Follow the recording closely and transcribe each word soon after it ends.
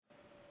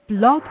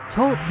Blog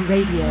Talk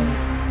Radio.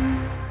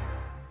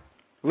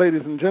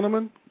 Ladies and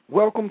gentlemen,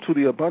 welcome to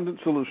the Abundant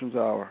Solutions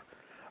Hour.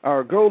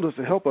 Our goal is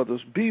to help others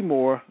be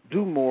more,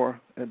 do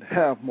more, and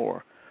have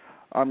more.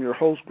 I'm your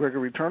host,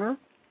 Gregory Turner.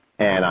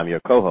 And I'm your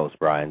co-host,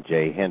 Brian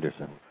J.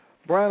 Henderson.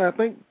 Brian, I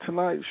think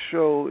tonight's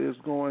show is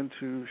going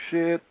to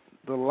shed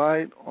the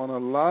light on a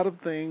lot of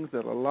things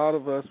that a lot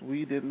of us,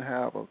 we didn't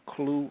have a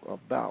clue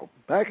about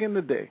back in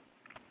the day.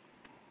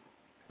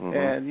 Mm-hmm.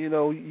 And, you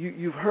know,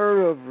 you've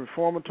heard of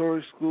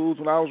reformatory schools.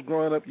 When I was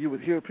growing up, you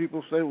would hear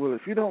people say, well,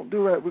 if you don't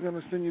do that, we're going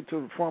to send you to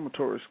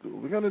reformatory school.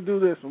 We're going to do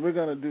this and we're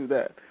going to do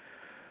that.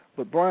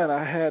 But, Brian,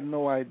 I had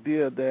no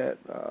idea that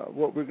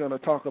what we're going to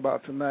talk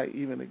about tonight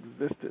even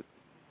existed.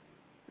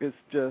 It's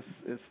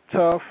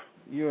tough.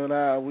 You and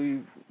I,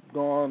 we've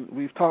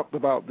talked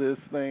about this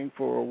thing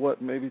for,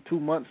 maybe 2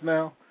 months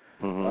now.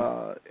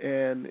 Mm-hmm.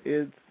 And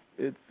it's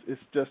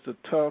just a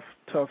tough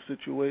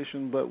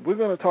situation, but we're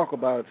going to talk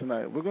about it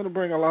tonight. We're going to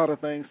bring a lot of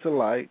things to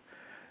light,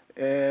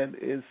 and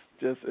it's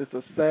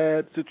a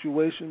sad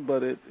situation,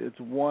 but it's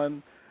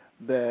one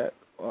that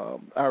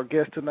our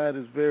guest tonight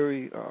is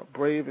very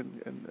brave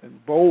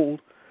and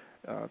bold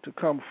to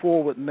come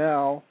forward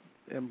now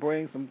and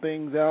bring some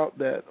things out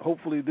that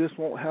hopefully this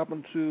won't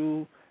happen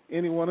to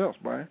anyone else,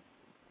 Brian.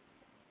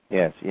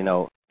 Yes, you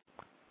know,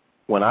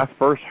 when I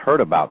first heard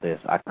about this,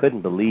 I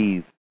couldn't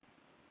believe,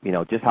 you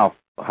know, just how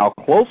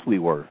close we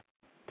were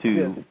to,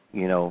 yes,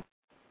 you know,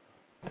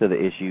 to the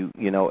issue,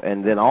 you know,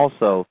 and then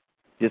also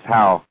just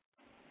how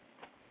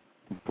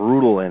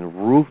brutal and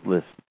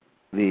ruthless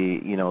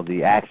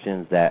the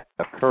actions that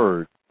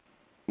occurred,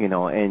 you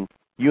know, and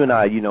you and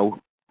I, you know,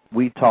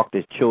 we talked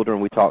as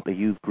children, we talked to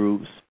youth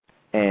groups,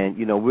 and,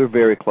 you know, we're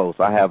very close.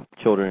 I have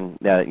children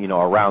that, you know,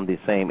 are around the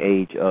same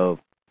age of,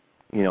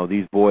 you know,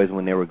 these boys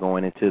when they were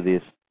going into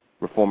this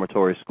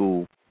reformatory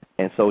school.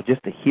 And so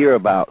just to hear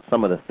about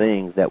some of the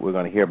things that we're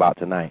going to hear about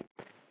tonight,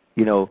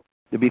 you know,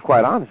 to be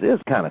quite honest,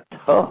 it's kind of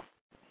tough.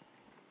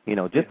 You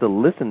know, just to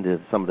listen to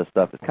some of the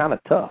stuff is kind of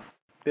tough.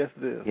 Yes,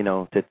 it is. You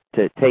know,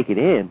 to take it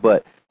in.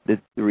 But the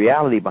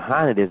reality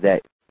behind it is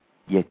that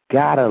you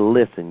got to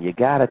listen. You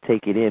got to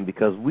take it in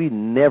because we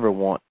never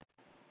want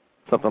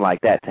something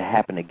like that to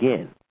happen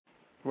again.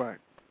 Right.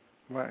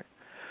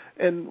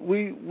 And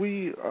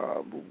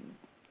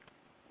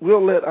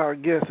we'll let our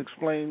guests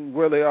explain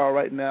where they are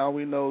right now.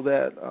 We know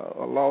that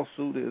a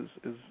lawsuit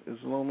is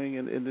looming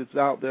and it's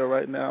out there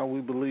right now, we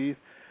believe.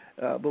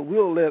 But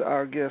we'll let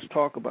our guests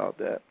talk about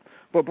that.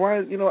 But,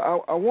 Brian, you know,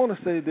 I want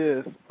to say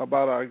this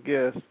about our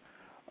guest.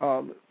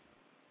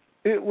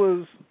 It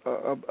was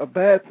a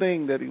bad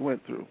thing that he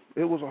went through.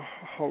 It was a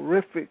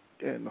horrific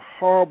and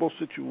horrible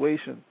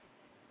situation.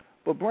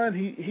 But, Brian,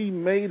 he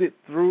made it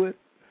through it.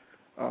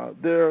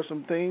 There are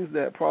some things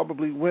that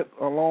probably went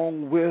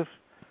along with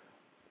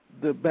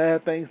the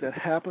bad things that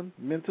happen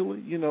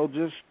mentally, you know,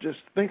 just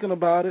thinking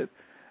about it.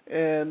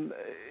 And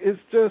it's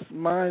just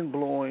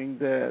mind-blowing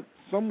that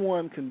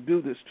someone can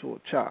do this to a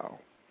child,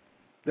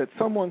 that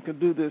someone can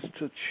do this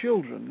to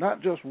children,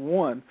 not just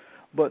one,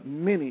 but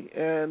many.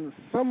 And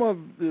some of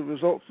the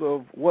results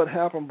of what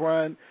happened,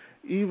 Brian,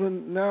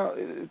 even now,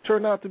 it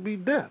turned out to be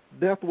death.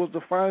 Death was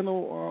the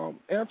final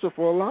answer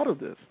for a lot of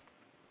this,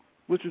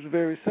 which is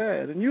very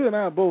sad. And you and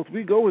I both,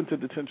 we go into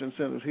detention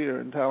centers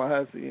here in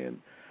Tallahassee, and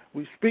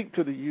we speak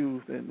to the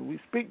youth, and we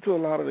speak to a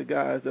lot of the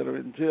guys that are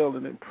in jail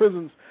and in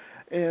prisons.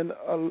 And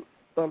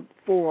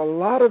for a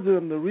lot of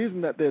them, the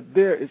reason that they're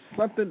there is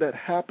something that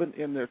happened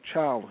in their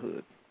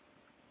childhood.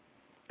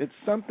 It's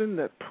something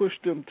that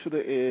pushed them to the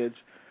edge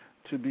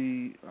to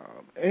be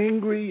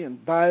angry and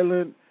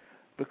violent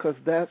because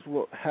that's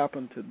what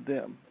happened to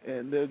them.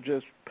 And they're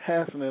just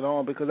passing it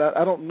on because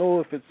I don't know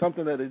if it's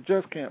something that they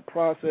just can't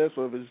process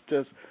or if it's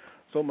just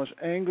so much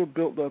anger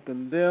built up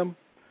in them.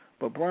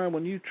 But, Brian,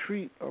 when you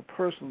treat a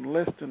person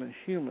less than a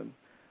human,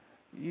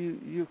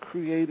 you're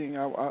creating,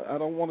 I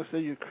don't want to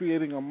say you're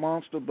creating a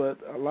monster, but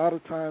a lot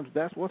of times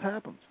that's what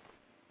happens.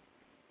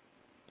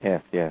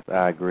 Yes,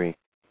 I agree.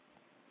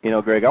 You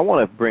know, Greg, I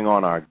want to bring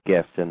on our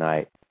guest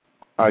tonight.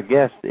 Our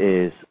guest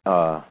is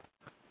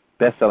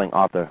best-selling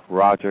author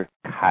Roger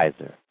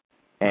Kiser.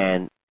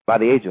 And by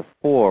the age of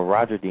 4,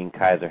 Roger Dean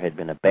Kiser had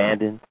been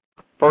abandoned,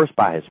 first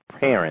by his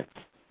parents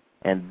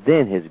and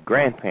then his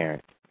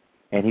grandparents.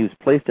 And he was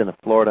placed in a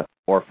Florida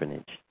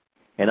orphanage.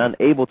 And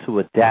unable to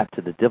adapt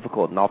to the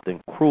difficult and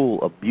often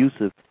cruel,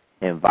 abusive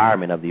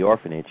environment of the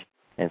orphanage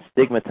and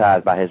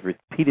stigmatized by his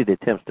repeated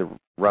attempts to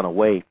run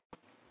away,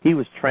 he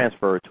was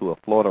transferred to a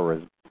Florida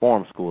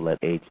reform school at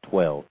age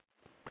 12.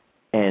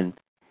 And,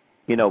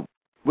 you know,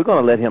 we're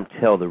going to let him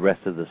tell the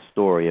rest of the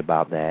story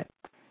about that,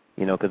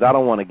 you know, because I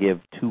don't want to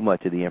give too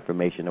much of the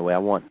information away. I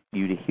want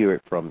you to hear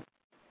it from,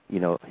 you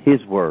know,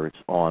 his words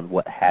on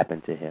what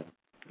happened to him.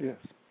 Yes.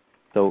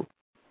 So,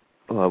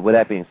 with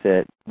that being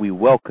said, we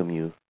welcome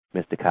you,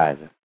 Mr.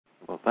 Kiser.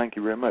 Well, thank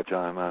you very much.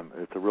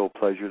 It's a real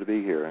pleasure to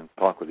be here and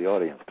talk with the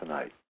audience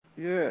tonight.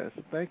 Yes,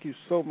 thank you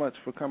so much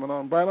for coming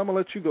on. Brian, I'm going to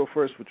let you go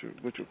first with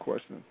your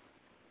question.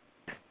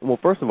 Well,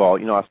 first of all,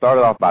 you know, I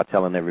started off by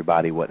telling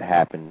everybody what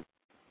happened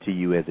to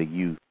you as a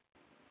youth.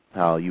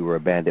 how you were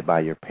abandoned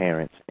by your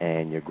parents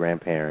and your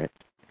grandparents,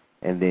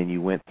 and then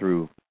you went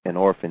through an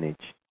orphanage.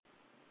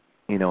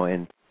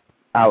 And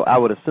I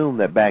would assume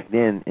that back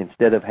then,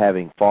 instead of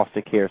having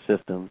foster care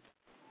systems,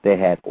 they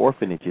had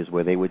orphanages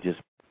where they would just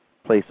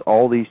place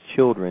all these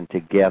children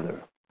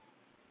together,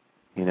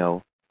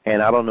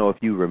 And I don't know if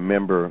you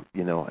remember,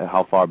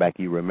 how far back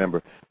you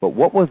remember, but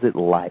what was it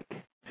like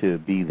to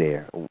be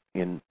there?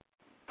 And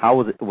how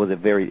was it? Was it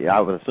very? I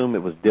would assume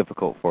it was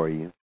difficult for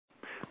you.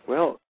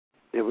 Well,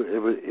 it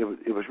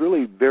was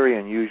really very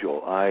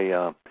unusual.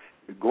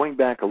 Going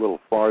back a little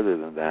farther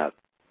than that,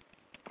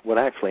 what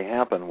actually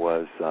happened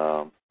was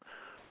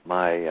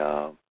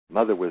my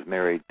mother was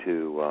married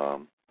to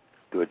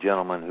a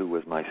gentleman who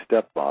was my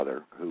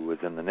stepfather, who was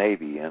in the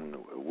Navy, and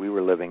we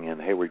were living in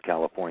Hayward,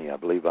 California. I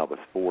believe I was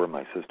 4,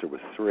 my sister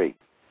was 3.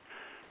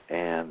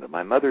 And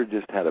my mother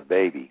just had a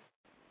baby.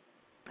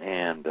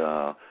 And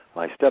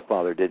my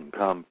stepfather didn't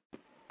come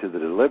to the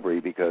delivery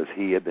because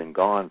he had been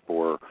gone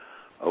for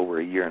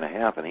over a year and a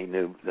half, and he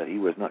knew that he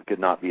could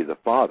not be the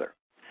father.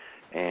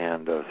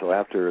 And so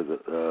after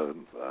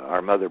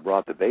our mother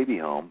brought the baby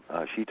home,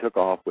 she took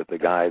off with the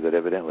guy that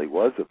evidently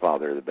was the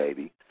father of the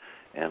baby,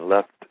 and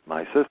left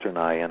my sister and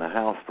I in a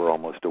house for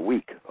almost a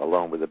week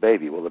alone with the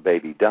baby. Well, the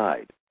baby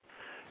died.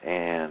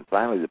 And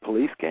finally the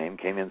police came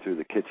in through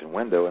the kitchen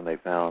window, and they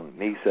found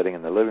me sitting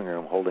in the living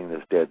room holding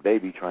this dead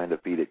baby, trying to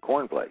feed it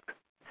cornflakes.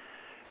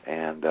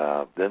 And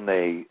then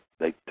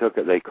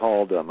they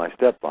called my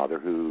stepfather,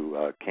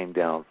 who came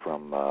down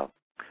from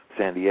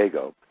San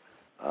Diego.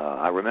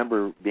 I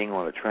remember being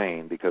on a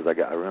train because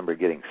I remember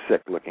getting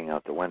sick looking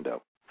out the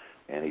window.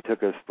 And he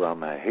took us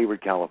from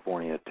Hayward,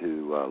 California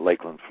to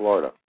Lakeland,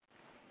 Florida,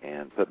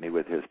 and put me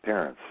with his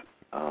parents,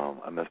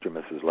 Mr. and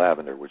Mrs.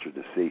 Lavender, which are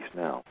deceased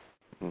now.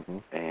 Mm-hmm.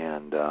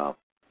 And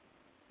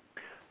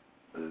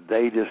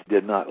they just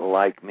did not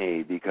like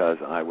me because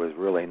I was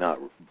really not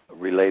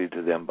related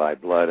to them by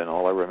blood, and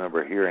all I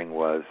remember hearing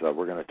was,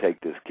 we're going to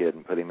take this kid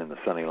and put him in the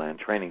Sunnyland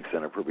Training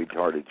Center for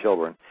retarded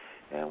children,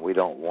 and we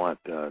don't want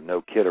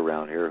no kid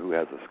around here who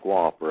has a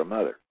squaw for a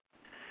mother.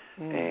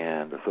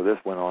 And so this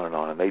went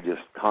on, and they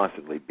just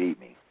constantly beat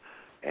me.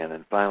 And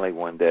then finally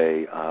one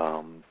day,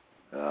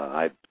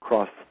 I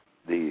crossed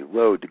the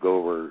road to go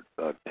over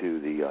to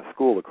the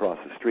school across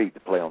the street to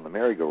play on the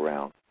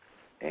merry-go-round,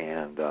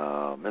 and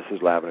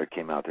Mrs. Lavender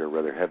came out there, a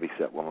rather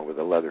heavy-set woman with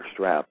a leather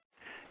strap,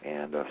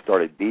 and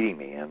started beating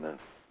me. And a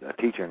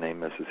teacher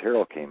named Mrs.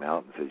 Harrell came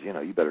out and says,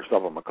 you better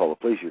stop. I'm going to call the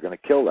police. You're going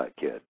to kill that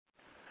kid.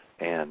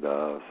 And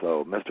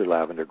so Mr.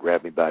 Lavender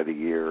grabbed me by the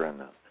ear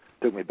and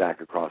took me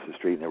back across the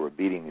street, and they were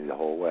beating me the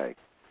whole way.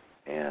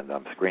 And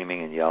I'm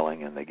screaming and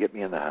yelling, and they get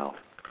me in the house.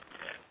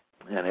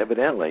 And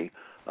evidently,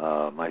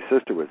 my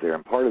sister was there,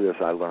 and part of this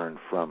I learned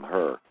from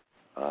her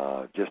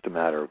just a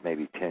matter of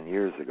maybe 10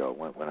 years ago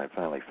when I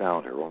finally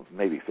found her, well,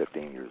 maybe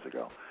 15 years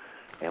ago.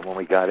 And when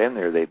we got in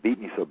there, they beat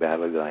me so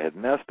badly that I had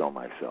messed on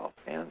myself.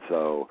 And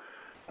so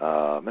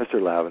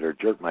Mr. Lavender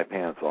jerked my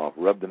pants off,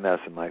 rubbed the mess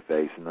in my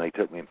face, and then he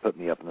took me and put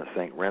me up in the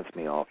sink, rinsed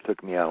me off,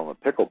 took me out on the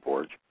pickle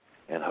porch,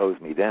 and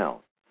hosed me down.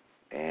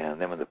 And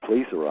then when the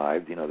police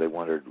arrived, they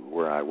wondered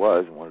where I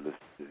was and wanted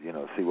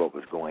to, see what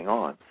was going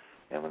on.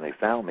 And when they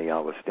found me, I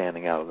was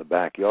standing out in the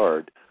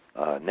backyard,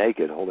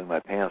 naked, holding my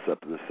pants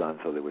up to the sun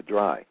so they would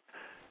dry.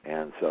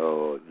 And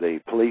so the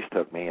police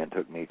took me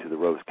to the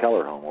Rose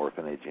Keller Home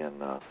Orphanage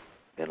in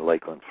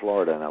Lakeland,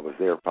 Florida, and I was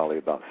there probably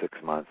about 6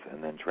 months,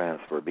 and then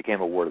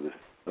became a ward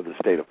of the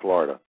state of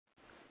Florida,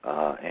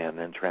 and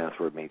then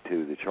transferred me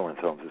to the Children's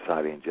Home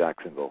Society in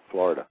Jacksonville,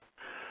 Florida.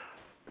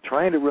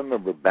 Trying to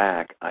remember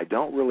back, I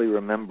don't really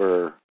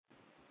remember.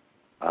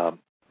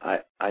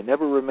 I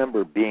never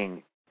remember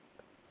being.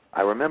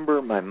 I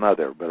remember my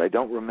mother, but I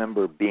don't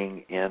remember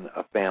being in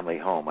a family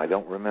home. I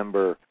don't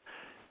remember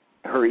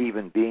her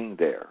even being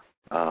there,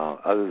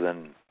 other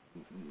than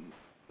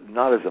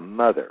not as a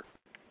mother.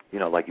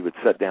 Like you would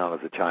sit down as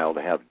a child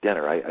to have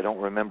dinner. I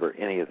don't remember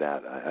any of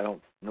that. I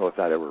don't know if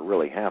that ever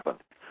really happened.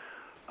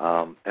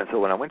 And so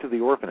when I went to the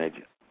orphanage,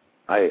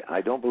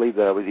 I don't believe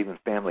that I was even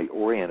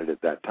family-oriented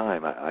at that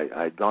time.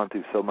 I'd gone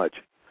through so much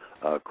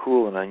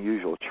cruel and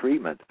unusual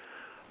treatment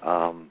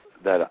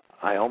that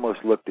I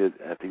almost looked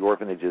at the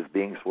orphanage as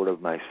being sort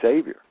of my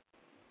savior.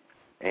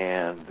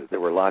 And there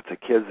were lots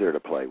of kids there to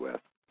play with.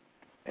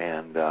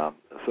 And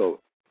so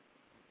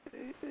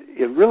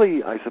it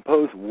really, I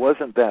suppose,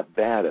 wasn't that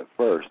bad at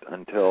first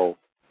until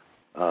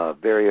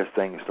various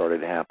things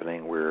started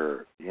happening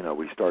where,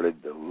 we started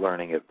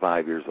learning at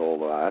 5 years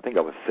old. I think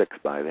I was 6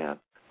 by then.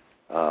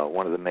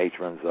 One of the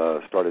matrons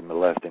started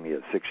molesting me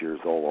at 6 years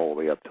old all the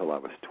way up till I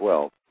was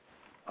 12.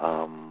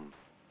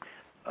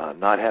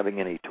 Not having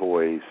any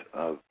toys,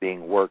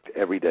 being worked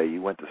every day.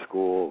 You went to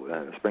school,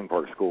 Spring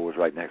Park School was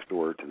right next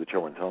door to the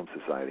Children's Home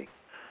Society.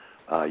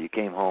 You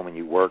came home and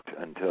you worked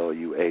until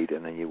you ate,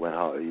 and then you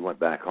went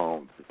back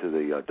home to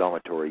the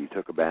dormitory, you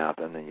took a bath,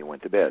 and then you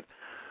went to bed.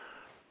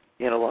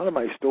 In a lot of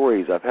my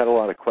stories, I've had a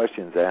lot of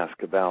questions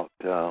asked about,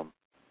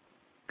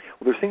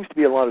 there seems to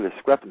be a lot of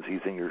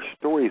discrepancies in your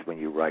stories when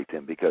you write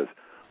them, because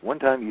One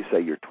time you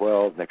say you're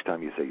 12, next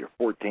time you say you're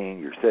 14,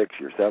 you're 6,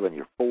 you're 7,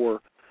 you're 4.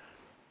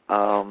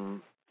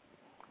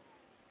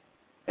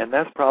 And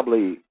that's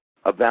probably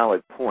a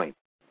valid point.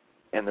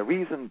 And the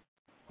reason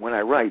when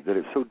I write that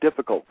it's so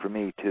difficult for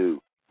me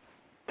to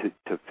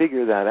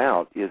figure that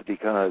out is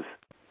because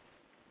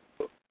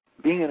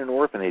being in an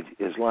orphanage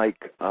is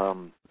like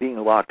being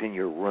locked in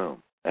your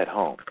room at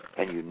home,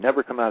 and you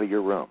never come out of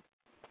your room.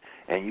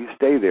 And you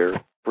stay there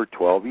for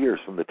 12 years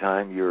from the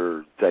time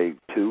you're, say,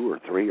 2 or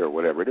 3 or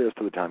whatever it is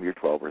to the time you're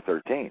 12 or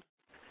 13.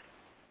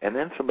 And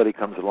then somebody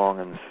comes along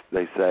and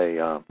they say,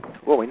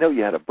 well, we know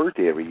you had a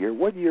birthday every year.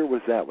 What year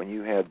was that when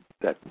you had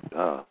that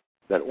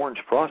orange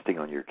frosting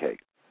on your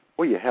cake?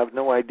 Well, you have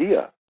no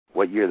idea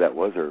what year that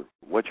was or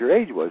what your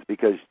age was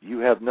because you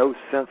have no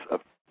sense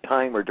of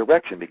time or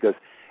direction because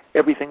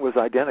everything was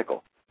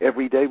identical.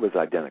 Every day was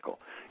identical.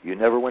 You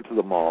never went to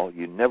the mall.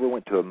 You never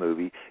went to a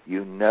movie.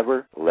 You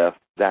never left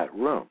that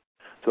room.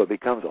 So it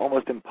becomes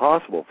almost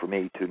impossible for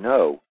me to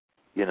know,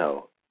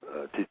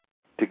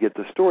 to get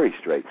the story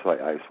straight. So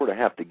I sort of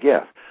have to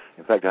guess.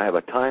 In fact, I have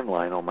a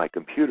timeline on my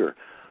computer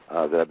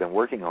that I've been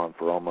working on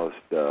for almost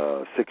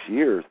 6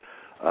 years.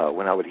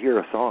 When I would hear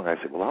a song, I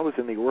said, well, I was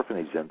in the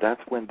orphanage then.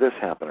 That's when this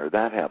happened or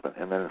that happened.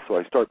 And then so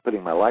I start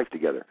putting my life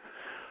together.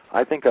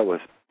 I think I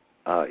was,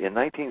 in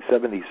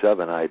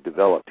 1977, I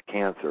developed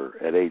cancer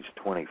at age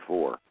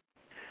 24.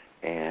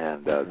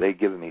 And they'd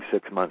given me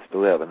 6 months to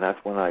live. And that's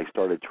when I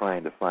started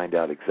trying to find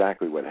out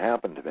exactly what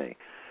happened to me.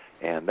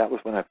 And that was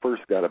when I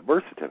first got a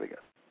birth certificate.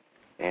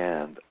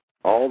 And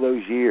all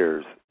those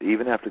years,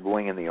 even after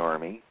going in the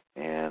Army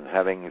and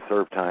having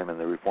served time in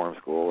the reform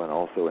school and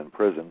also in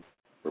prison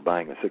for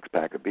buying a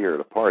 6-pack of beer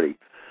at a party,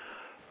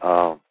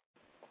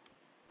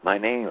 my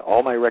name,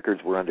 all my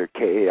records were under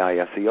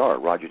K-A-I-S-E-R,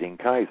 Roger Dean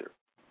Kiser.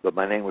 But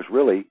my name was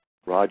really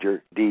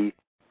Roger D.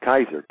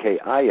 Kiser,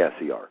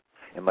 K-I-S-E-R.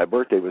 And my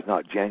birthday was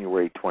not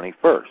January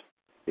 21st.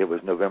 It was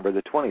November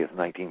the 20th,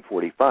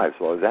 1945.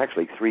 So I was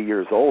actually 3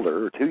 years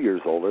older or 2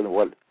 years older than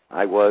what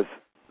I was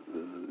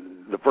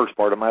the first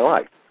part of my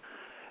life.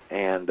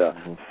 And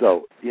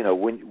so,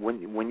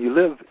 when you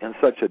live in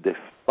such a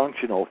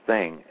dysfunctional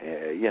thing,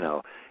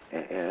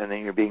 and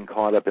then you're being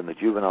caught up in the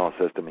juvenile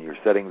system and you're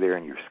sitting there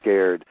and you're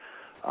scared,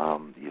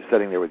 you're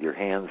sitting there with your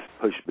hands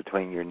pushed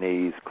between your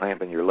knees,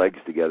 clamping your legs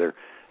together,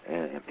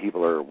 and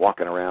people are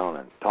walking around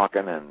and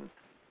talking and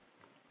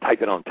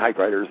typing on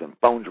typewriters and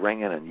phones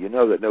ringing, and you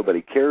know that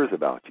nobody cares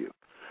about you.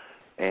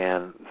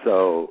 And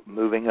so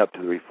moving up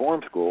to the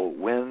reform school,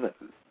 when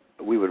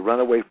we would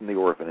run away from the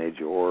orphanage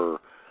or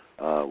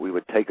we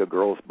would take a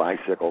girl's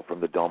bicycle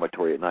from the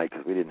dormitory at night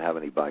because we didn't have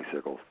any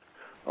bicycles,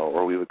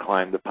 or we would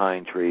climb the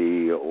pine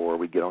tree, or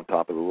we'd get on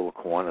top of the little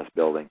Kiwanis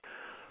building.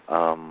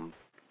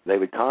 They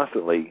would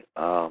constantly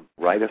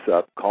write us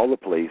up, call the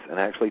police, and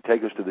actually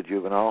take us to the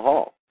juvenile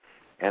hall.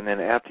 And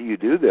then after you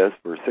do this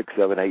for 6,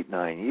 7, 8,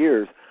 9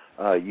 years,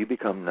 you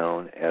become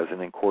known as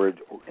an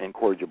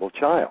incorrigible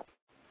child.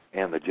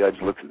 And the judge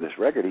looks at this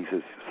record. He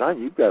says,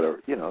 son, you've got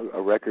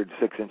a record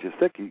 6 inches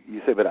thick.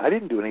 You say, but I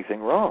didn't do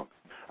anything wrong.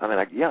 I mean,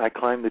 I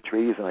climbed the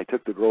trees, and I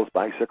took the girl's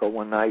bicycle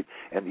one night,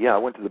 and, I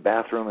went to the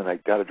bathroom, and I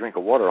got a drink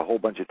of water a whole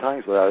bunch of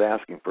times without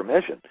asking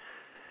permission.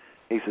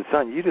 He said,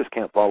 son, you just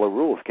can't follow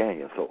rules, can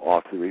you? So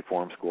off to the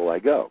reform school I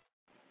go.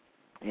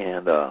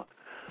 And,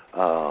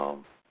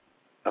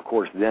 of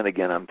course, then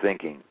again I'm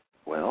thinking,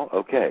 well,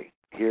 okay,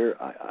 here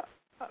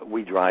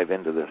we drive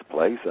into this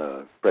place,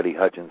 Freddie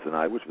Hutchins and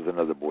I, which was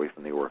another boy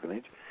from the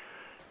orphanage,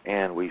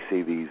 and we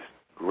see these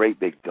great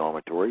big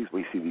dormitories.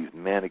 We see these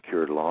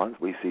manicured lawns.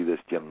 We see this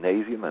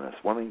gymnasium and a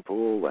swimming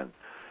pool and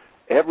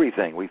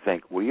everything. We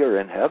think we are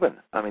in heaven.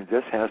 I mean,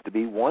 this has to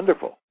be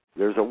wonderful.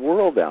 There's a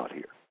world out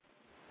here.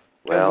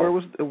 Well,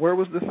 and where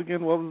was this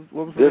again? What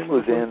was this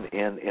was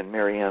in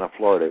Marianna,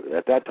 Florida.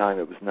 At that time,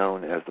 it was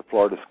known as the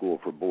Florida School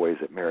for Boys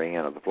at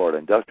Marianna, the Florida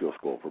Industrial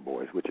School for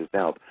Boys, which is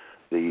now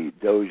the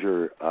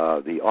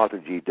Arthur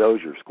G.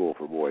 Dozier School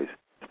for Boys,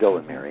 still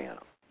in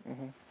Marianna.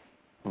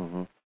 Mm-hmm.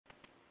 Mm-hmm.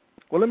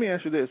 Well, let me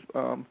ask you this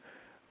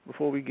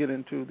before we get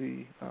into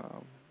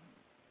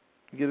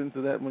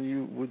that when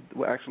you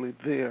were actually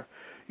there.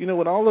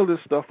 When all of this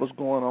stuff was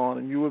going on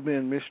and you were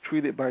being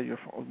mistreated by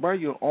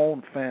your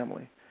own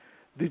family,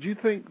 did you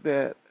think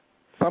that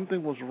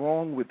something was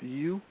wrong with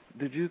you?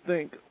 Did you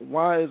think,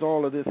 why is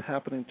all of this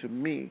happening to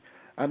me?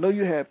 I know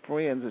you had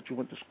friends that you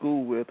went to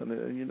school with, and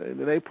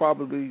they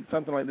probably,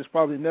 something like this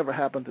probably never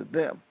happened to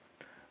them.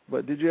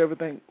 But did you ever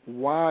think,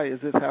 why is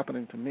this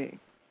happening to me?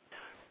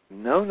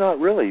 No, not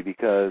really,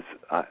 because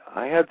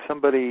I had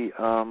somebody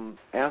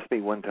ask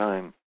me one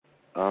time,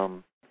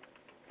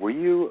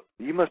 you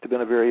must have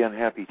been a very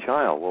unhappy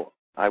child. Well,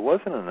 I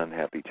wasn't an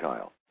unhappy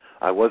child.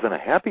 I wasn't a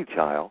happy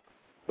child,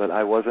 but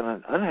I wasn't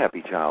an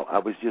unhappy child. I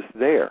was just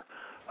there.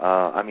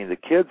 The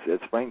kids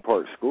at Spring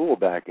Park School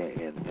back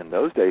in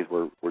those days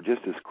were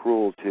just as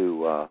cruel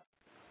to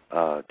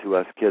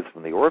us kids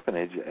from the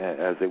orphanage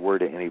as they were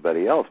to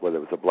anybody else, whether it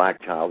was a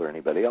black child or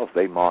anybody else.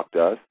 They mocked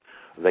us.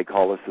 They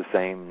called us the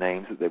same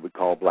names that they would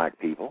call black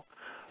people.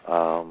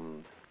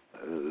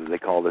 They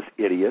called us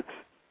idiots.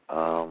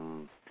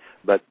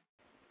 But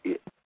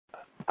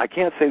I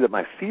can't say that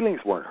my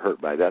feelings weren't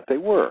hurt by that. They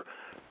were.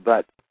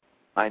 But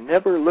I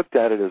never looked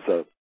at it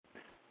as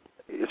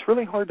it's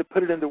really hard to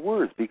put it into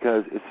words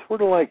because it's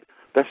sort of like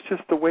that's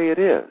just the way it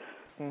is.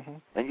 Mm-hmm.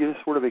 And you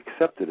just sort of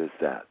accept it as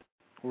that.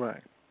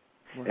 Right.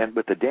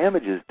 But the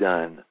damage is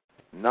done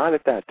not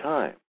at that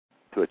time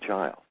to a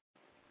child.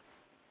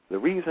 The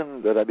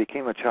reason that I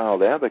became a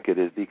child advocate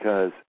is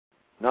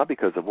not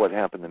because of what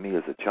happened to me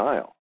as a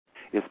child.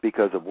 It's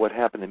because of what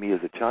happened to me as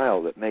a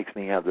child that makes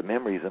me have the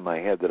memories in my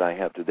head that I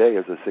have today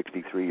as a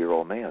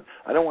 63-year-old man.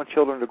 I don't want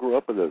children to grow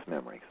up with those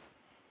memories.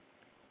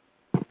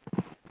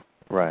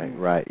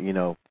 Right. You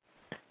know,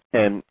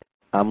 and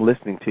I'm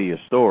listening to your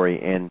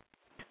story, and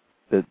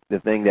the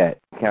thing that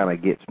kind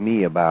of gets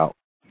me about,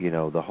 you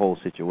know, the whole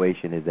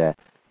situation is that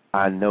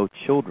I know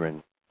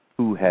children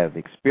who have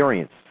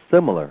experienced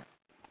similar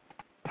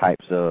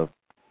types of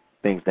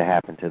things that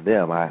happen to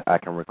them. I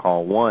can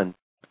recall one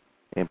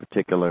in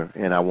particular,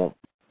 and I won't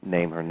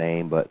name her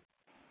name, but,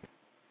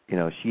 you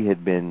know, she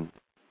had been,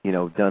 you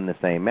know, done the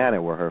same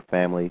manner where her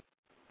family,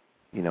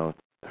 you know,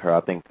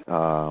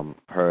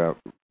 her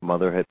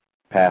mother had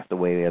passed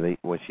away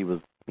when she was,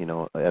 you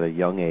know, at a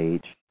young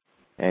age,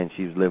 and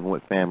she was living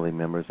with family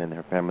members, and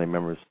her family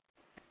members,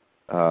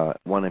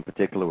 one in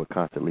particular, would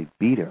constantly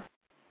beat her.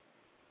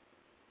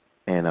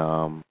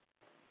 And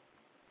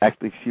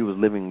actually, she was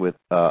living with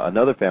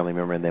another family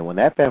member, and then when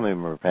that family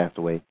member passed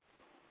away,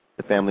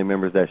 the family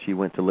members that she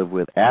went to live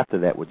with after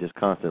that would just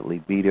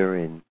constantly beat her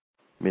and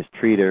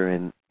mistreat her,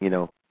 and, you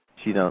know,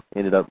 she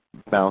ended up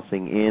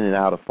bouncing in and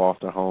out of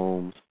foster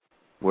homes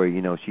where,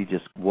 you know, she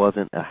just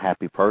wasn't a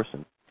happy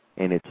person.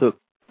 And it took,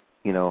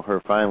 you know,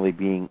 her finally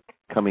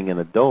becoming an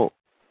adult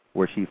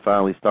where she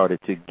finally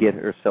started to get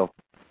herself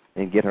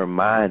and get her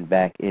mind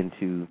back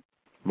into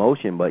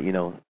motion. But, you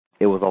know,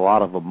 it was a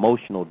lot of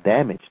emotional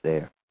damage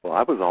there. Well,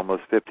 I was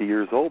almost 50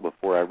 years old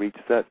before I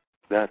reached that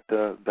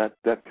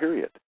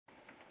period.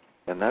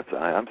 And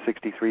I'm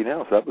 63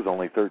 now, so that was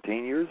only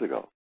 13 years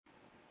ago.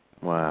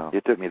 Wow.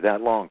 It took me that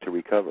long to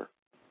recover.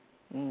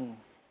 Mm.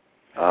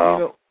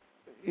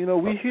 You know,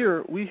 we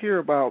hear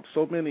about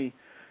so many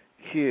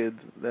kids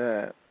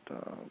that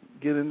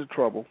get into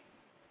trouble,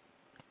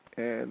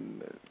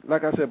 and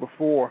like I said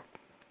before,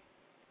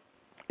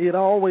 it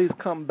always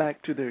comes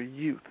back to their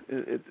youth.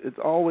 It's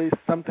always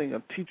something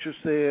a teacher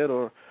said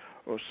or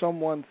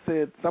someone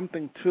said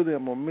something to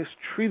them or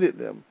mistreated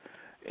them.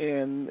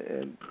 And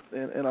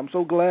I'm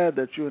so glad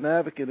that you're an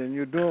advocate and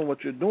you're doing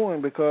what you're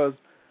doing, because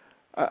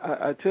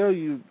I tell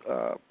you,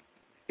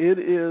 it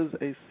is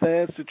a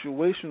sad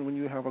situation when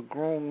you have a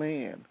grown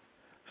man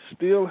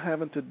still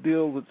having to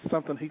deal with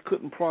something he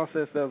couldn't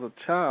process as a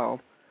child,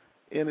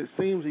 and it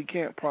seems he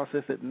can't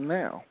process it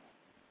now.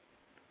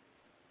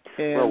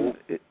 And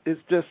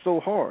it's just so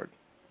hard.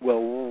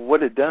 Well,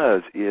 what it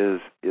does is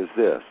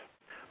this.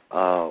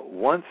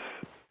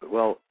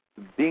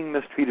 Being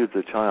mistreated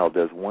as a child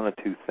does one of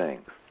two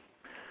things.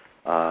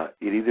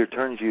 It either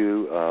turns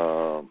you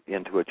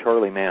into a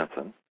Charlie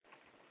Manson,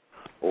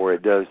 or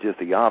it does just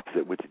the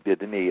opposite, which it did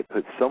to me. It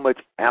puts so much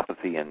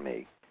apathy in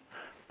me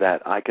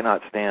that I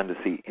cannot stand to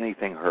see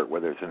anything hurt,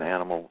 whether it's an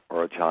animal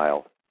or a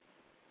child.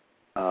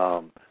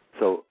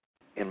 So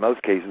in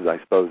most cases, I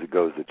suppose it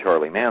goes the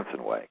Charlie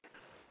Manson way.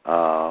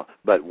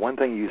 But one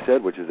thing you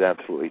said, which is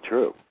absolutely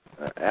true,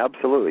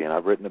 absolutely, and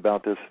I've written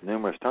about this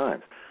numerous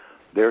times,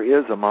 there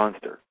is a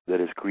monster that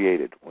is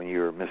created when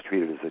you're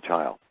mistreated as a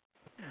child.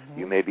 Mm-hmm.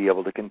 You may be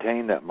able to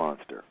contain that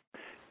monster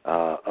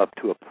up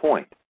to a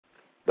point,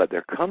 but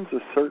there comes a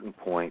certain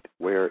point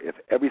where if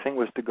everything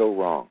was to go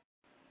wrong,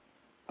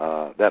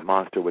 that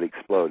monster would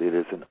explode. It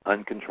is an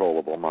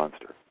uncontrollable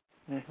monster.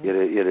 Mm-hmm.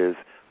 It is,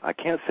 I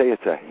can't say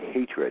it's a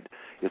hatred.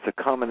 It's a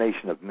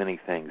combination of many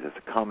things. It's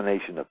a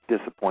combination of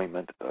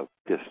disappointment, of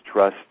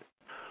distrust,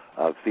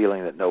 of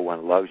feeling that no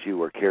one loves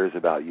you or cares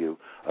about you,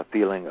 a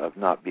feeling of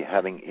not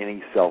having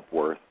any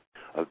self-worth,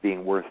 of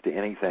being worth to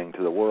anything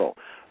to the world.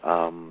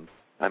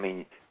 I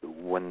mean,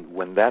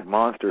 when that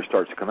monster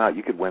starts to come out,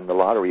 you could win the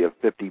lottery of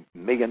 $50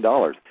 million,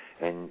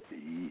 and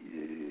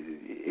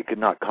it could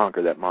not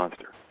conquer that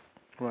monster.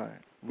 Right.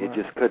 It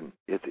just couldn't.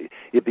 It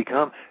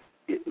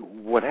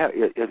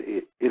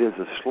is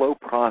a slow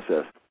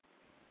process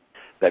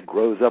that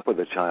grows up with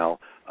a child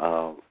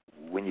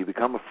when you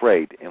become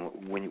afraid, and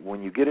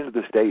when you get into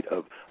the state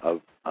of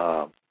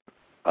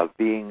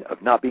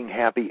not being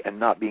happy and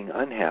not being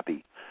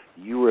unhappy,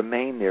 you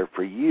remain there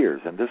for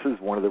years. And this is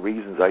one of the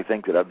reasons I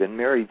think that I've been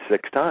married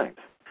 6 times.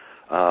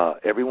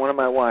 Every one of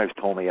my wives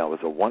told me I was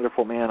a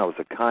wonderful man, I was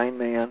a kind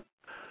man,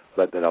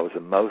 but that I was the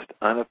most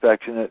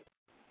unaffectionate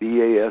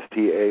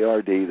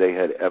bastard they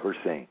had ever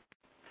seen.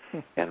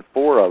 And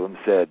 4 of them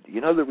said,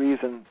 you know the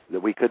reason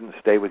that we couldn't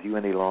stay with you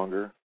any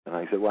longer? And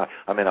I said, well,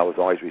 I mean, I was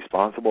always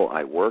responsible.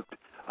 I worked.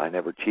 I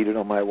never cheated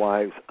on my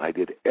wives. I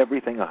did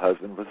everything a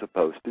husband was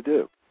supposed to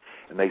do.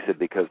 And they said,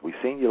 because we've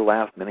seen you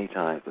laugh many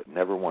times, but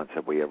never once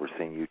have we ever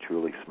seen you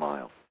truly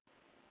smile.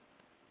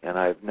 And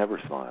I've never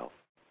smiled.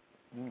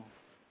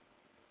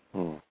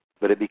 Mm.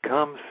 But it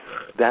becomes,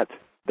 that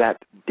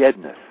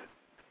deadness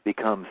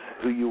becomes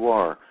who you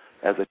are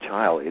as a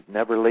child. It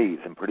never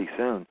leaves, and pretty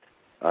soon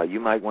you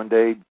might one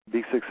day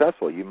be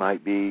successful. You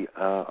might be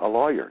a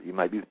lawyer. You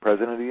might be the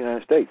president of the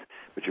United States,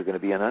 but you're going to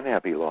be an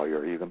unhappy lawyer,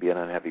 or you're going to be an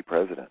unhappy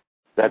president.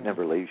 That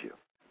never leaves you.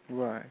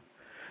 Right.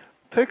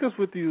 Take us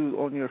with you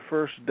on your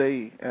first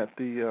day at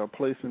the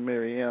place in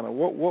Mariana.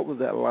 What was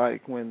that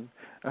like? When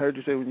I heard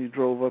you say when you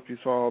drove up, you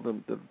saw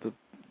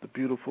the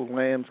beautiful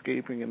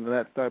landscaping and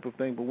that type of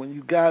thing. But when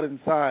you got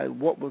inside,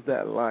 what was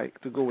that like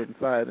to go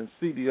inside and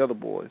see the other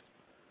boys?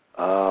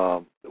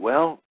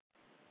 Well,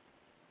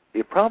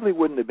 it probably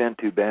wouldn't have been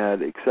too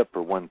bad except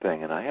for one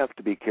thing, and I have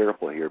to be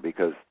careful here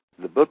because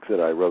the books that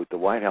I wrote, the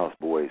White House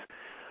Boys,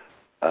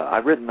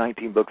 I've written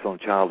 19 books on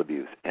child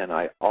abuse, and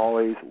I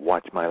always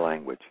watch my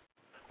language.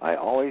 I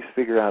always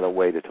figure out a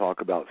way to talk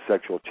about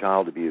sexual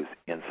child abuse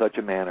in such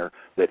a manner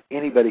that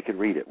anybody could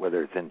read it,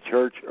 whether it's in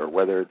church or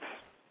whether it's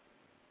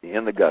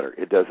in the gutter.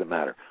 It doesn't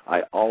matter.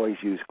 I always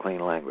use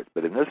clean language.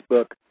 But in this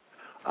book,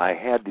 I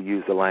had to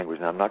use the language.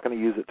 Now, I'm not going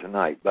to use it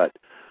tonight, but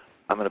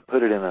I'm going to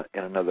put it in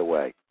another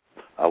way.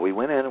 We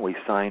went in and we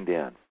signed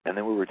in, and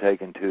then we were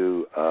taken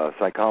to a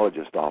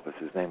psychologist's office.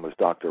 His name was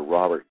Dr.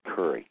 Robert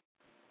Curry.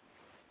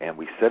 And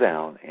we sat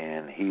down,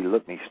 and he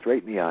looked me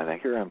straight in the eye. Now,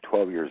 here I'm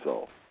 12 years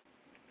old.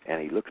 And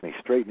he looked me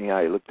straight in the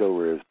eye. He looked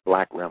over his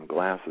black-rimmed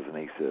glasses, and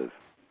he says,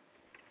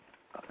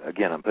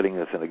 again, I'm putting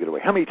this in a good way,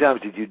 how many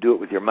times did you do it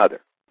with your mother?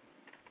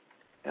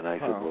 And I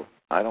said, well,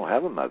 I don't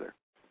have a mother.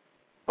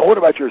 Oh, what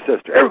about your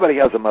sister? Everybody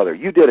has a mother.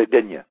 You did it,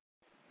 didn't you?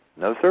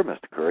 No, sir,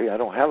 Mr. Curry, I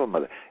don't have a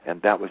mother.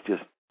 And that was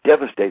just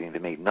devastating to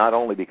me, not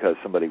only because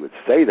somebody would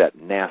say that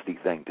nasty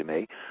thing to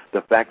me,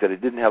 the fact that I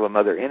didn't have a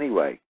mother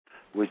anyway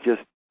was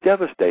just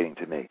devastating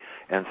to me.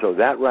 And so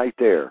that right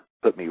there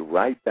put me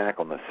right back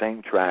on the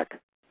same track.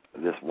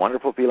 This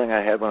wonderful feeling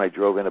I had when I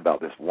drove in about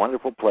this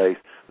wonderful place,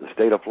 the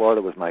state of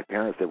Florida, was my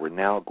parents that were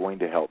now going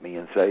to help me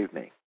and save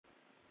me.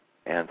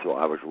 And so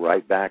I was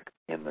right back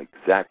in the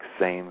exact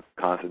same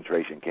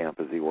concentration camp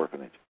as the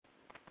orphanage.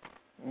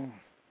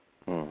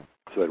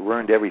 So it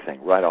ruined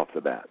everything right off the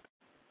bat.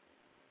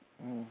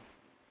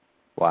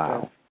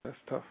 Wow. That's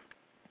tough.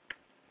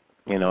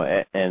 You know,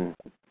 and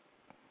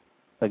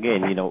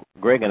again, you know,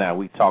 Greg and I,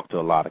 we talk to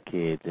a lot of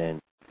kids, and,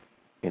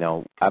 you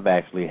know, I've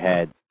actually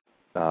had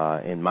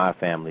in my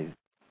family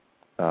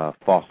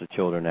foster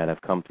children that have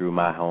come through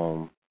my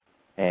home,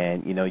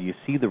 and, you know, you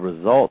see the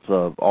results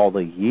of all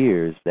the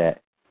years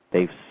that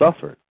they've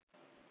suffered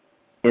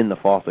in the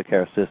foster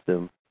care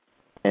system,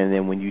 and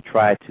then when you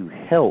try to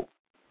help,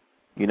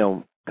 you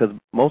know, because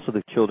most of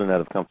the children that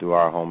have come through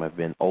our home have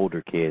been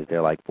older kids.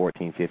 They're like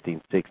 14,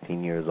 15,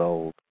 16 years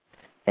old,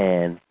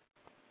 and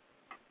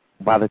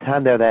by the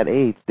time they're that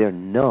age, they're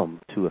numb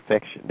to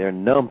affection. They're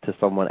numb to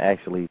someone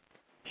actually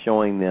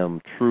showing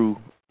them true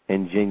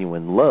and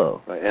genuine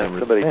love. Right. And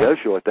if somebody does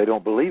show it, they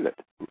don't believe it.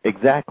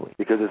 Exactly.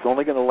 Because it's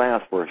only going to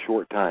last for a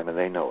short time, and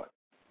they know it.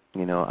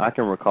 You know, I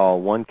can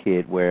recall one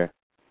kid where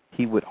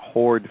he would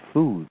hoard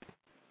food,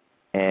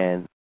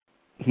 and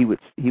he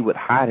would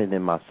hide it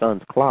in my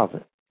son's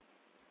closet.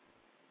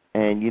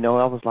 And, you know,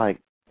 I was like,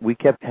 we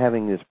kept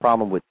having this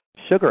problem with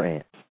sugar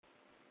ants.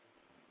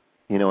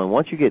 You know, and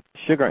once you get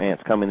sugar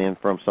ants coming in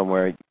from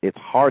somewhere, it's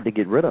hard to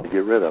get rid of them.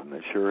 Get rid of them,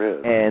 it sure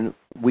is. And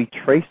we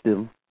traced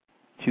them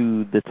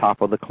to the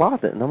top of the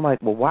closet. And I'm like,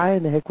 well, why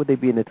in the heck would they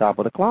be in the top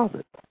of the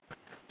closet?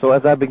 So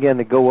as I began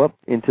to go up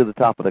into the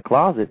top of the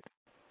closet,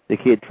 the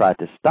kid tried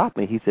to stop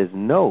me. He says,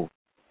 no,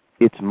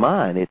 it's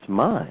mine, it's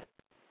mine.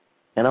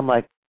 And I'm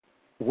like,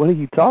 what are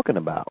you talking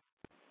about?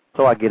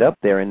 So I get up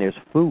there, and there's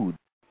food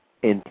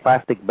in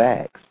plastic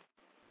bags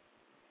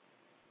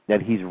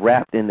that he's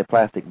wrapped in the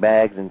plastic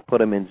bags and put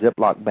them in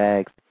Ziploc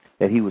bags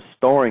that he was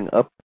storing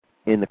up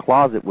in the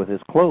closet with his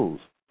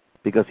clothes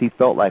because he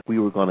felt like we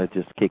were going to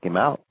just kick him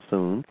out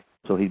soon,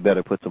 so he'd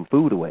better put some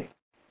food away.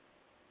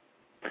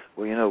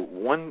 Well, you know,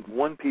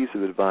 one piece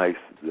of advice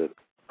that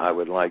I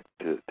would like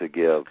to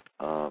give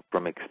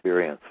from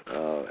experience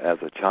as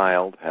a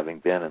child, having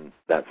been in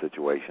that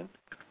situation,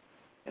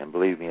 and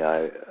believe me,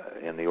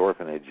 in the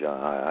orphanage,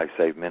 I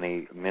saved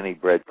many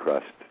bread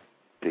crusts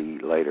to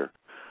eat later.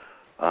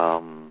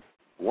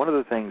 One of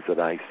the things that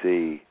I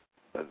see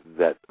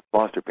that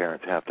foster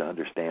parents have to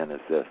understand is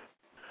this.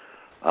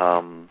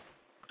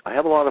 I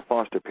have a lot of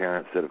foster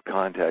parents that have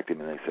contacted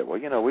me, and they said, well,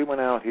 you know, we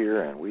went out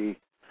here and we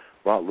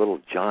brought little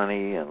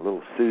Johnny and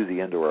little Susie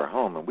into our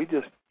home, and we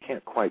just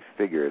can't quite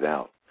figure it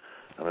out.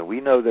 I mean,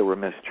 we know they were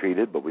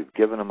mistreated, but we've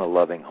given them a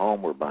loving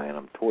home. We're buying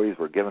them toys.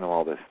 We're giving them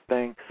all this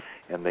thing,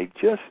 and they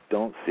just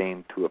don't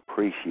seem to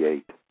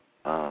appreciate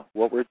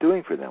what we're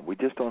doing for them. We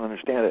just don't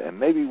understand it, and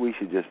maybe we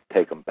should just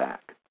take them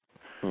back.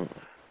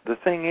 The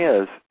thing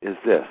is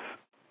this.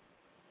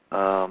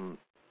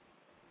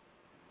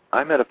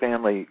 I met a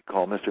family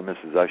called Mr. and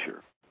Mrs.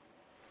 Usher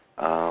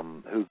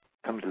who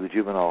come to the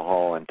juvenile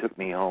hall and took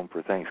me home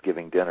for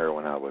Thanksgiving dinner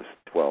when I was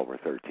 12 or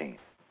 13.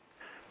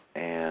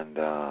 And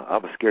I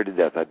was scared to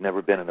death. I'd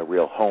never been in a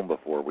real home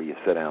before where you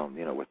sit down,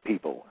 you know, with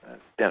people at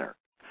dinner.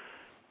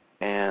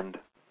 And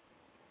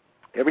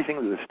everything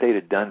that the state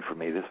had done for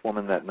me, this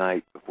woman that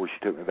night before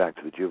she took me back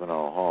to the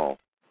juvenile hall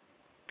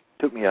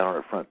took me out on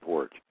her front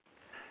porch.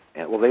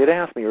 And well, they had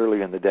asked me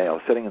earlier in the day. I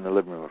was sitting in the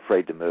living room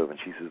afraid to move, and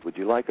she says, "Would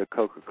you like a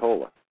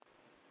Coca-Cola?"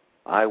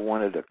 I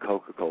wanted a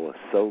Coca-Cola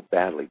so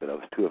badly, but I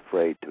was too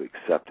afraid to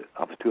accept it.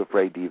 I was too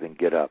afraid to even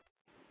get up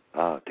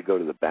to go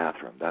to the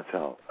bathroom. That's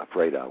how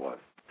afraid I was.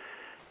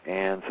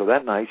 And so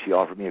that night she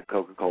offered me a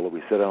Coca-Cola.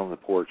 We sat on the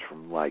porch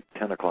from like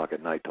 10 o'clock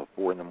at night till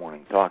 4 in the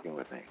morning talking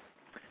with me.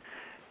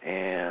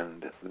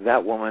 And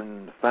that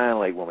woman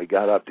finally, when we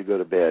got up to go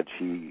to bed,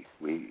 we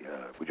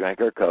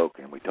drank our Coke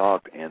and we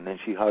talked, and then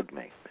she hugged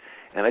me.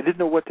 And I didn't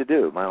know what to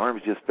do. My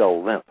arms just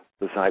fell limp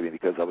beside me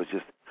because I was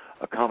just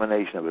a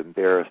combination of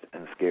embarrassed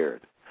and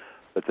scared.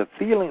 But the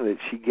feeling that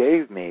she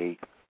gave me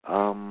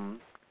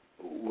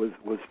was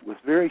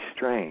very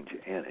strange.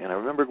 And I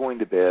remember going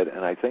to bed,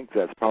 and I think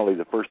that's probably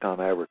the first time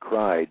I ever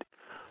cried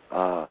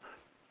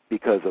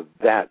because of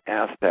that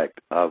aspect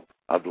of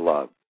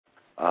love.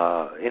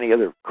 Any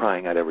other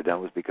crying I'd ever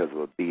done was because of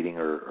a beating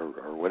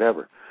or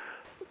whatever.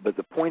 But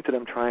the point that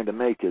I'm trying to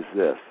make is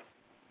this,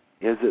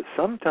 is that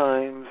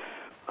sometimes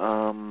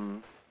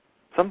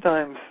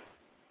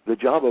the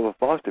job of a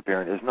foster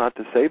parent is not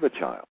to save a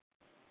child.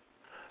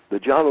 The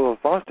job of a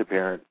foster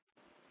parent,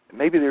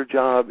 maybe their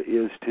job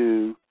is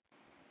to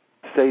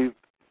save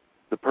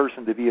the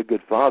person to be a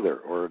good father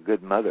or a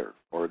good mother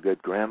or a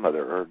good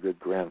grandmother or a good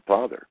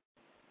grandfather.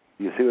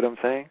 Do you see what I'm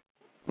saying?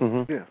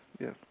 Mm-hmm. Yeah.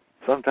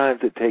 Sometimes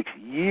it takes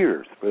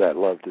years for that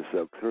love to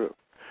soak through.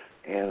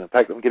 And in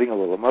fact, I'm getting a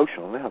little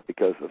emotional now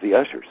because of the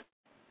ushers.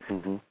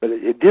 Mm-hmm. But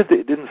it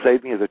didn't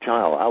save me as a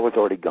child. I was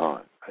already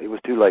gone. It was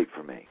too late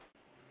for me.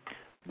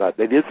 But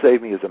they did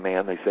save me as a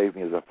man. They saved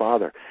me as a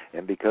father.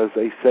 And because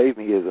they saved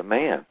me as a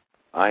man,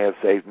 I have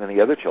saved many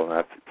other children.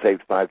 I've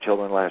saved 5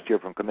 children last year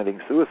from committing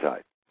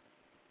suicide.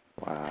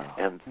 Wow.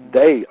 And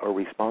they are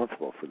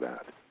responsible for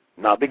that.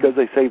 Not because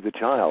they saved the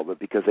child, but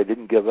because they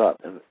didn't give up,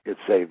 and it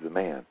saved the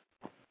man.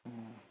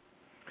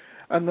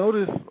 I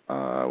noticed,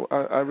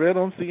 I read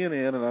on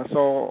CNN and I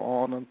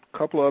saw on a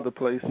couple other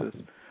places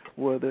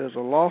where there's a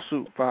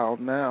lawsuit filed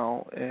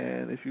now,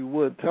 and if you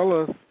would tell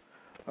us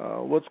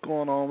what's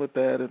going on with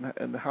that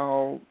and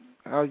how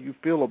you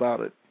feel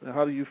about it.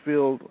 How do you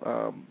feel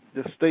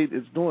the state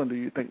is doing? Do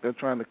you think they're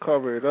trying to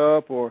cover it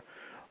up, or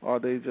are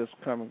they just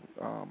kind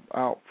of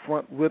out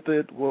front with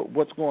it?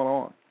 What's going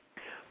on?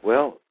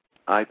 Well,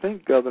 I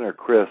think Governor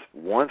Crisp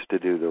wants to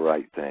do the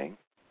right thing.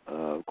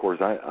 Of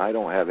course, I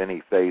don't have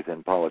any faith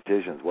in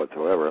politicians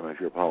whatsoever. I mean, if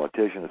you're a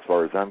politician, as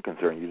far as I'm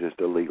concerned, you're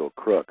just a legal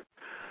crook.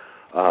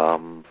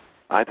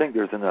 I think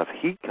there's enough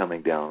heat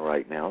coming down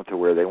right now to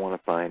where they want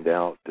to find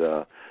out,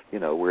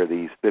 where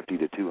these 50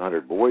 to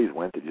 200 boys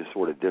went that just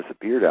sort of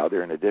disappeared out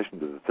there, in addition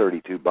to the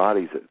 32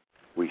 bodies that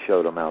we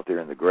showed them out there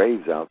in the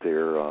graves out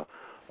there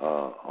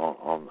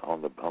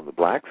on the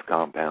Blacks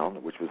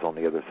compound, which was on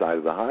the other side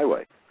of the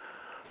highway.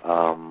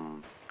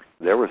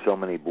 There were so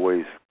many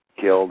boys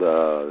killed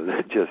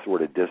that just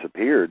sort of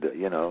disappeared, that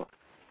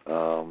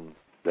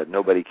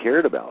nobody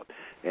cared about.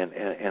 And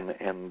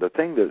the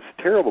thing that's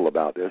terrible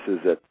about this is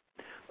that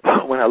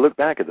when I look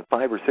back at the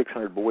 500 or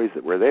 600 boys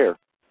that were there,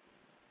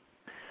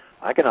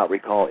 I cannot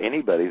recall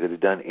anybody that had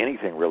done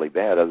anything really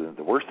bad, other than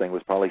the worst thing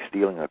was probably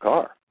stealing a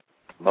car.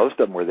 Most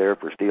of them were there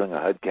for stealing a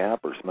hubcap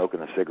or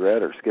smoking a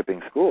cigarette or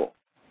skipping school.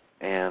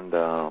 And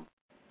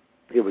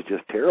it was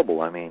just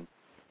terrible. I mean,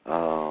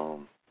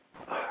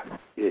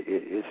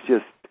 it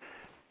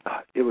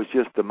was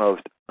just the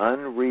most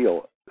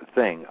unreal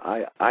thing.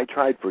 I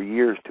tried for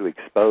years to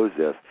expose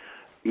this,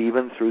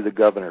 even through the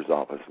governor's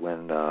office,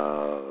 when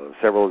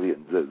several of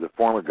the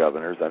former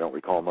governors, I don't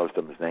recall most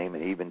of them's name,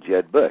 and even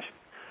Jed Bush,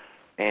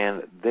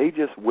 and they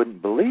just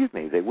wouldn't believe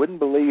me. They wouldn't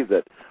believe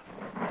that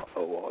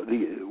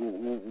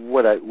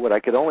what I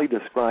could only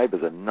describe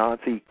as a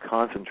Nazi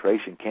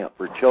concentration camp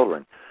for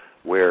children,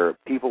 where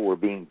people were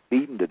being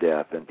beaten to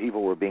death and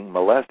people were being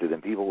molested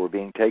and people were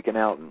being taken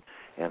out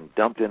and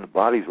dumped in,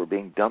 bodies were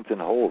being dumped in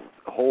holes,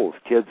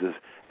 kids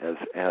as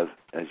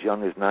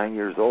young as 9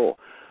 years old.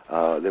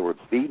 They were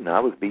beaten. I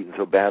was beaten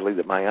so badly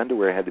that my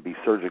underwear had to be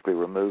surgically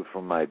removed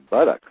from my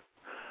buttocks.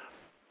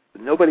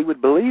 Nobody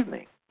would believe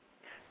me.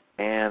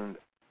 And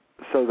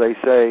so they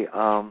say,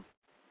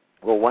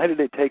 well, why did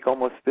it take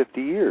almost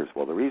 50 years?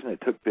 Well, the reason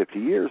it took 50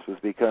 years was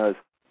because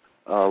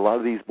a lot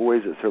of these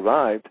boys that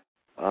survived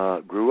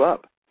grew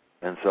up.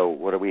 And so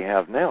what do we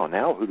have now?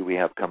 Now who do we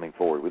have coming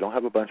forward? We don't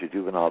have a bunch of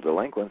juvenile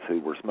delinquents who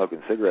were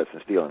smoking cigarettes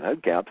and stealing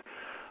hubcaps.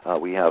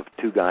 We have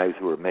 2 guys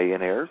who are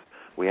millionaires.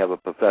 We have a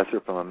professor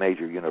from a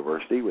major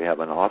university. We have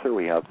an author.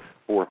 We have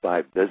 4 or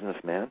 5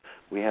 businessmen.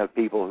 We have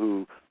people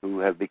who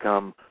have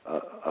become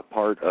a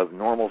part of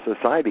normal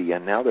society,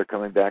 and now they're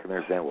coming back and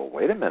they're saying, well,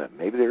 wait a minute,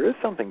 maybe there is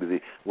something to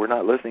the. We're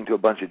not listening to a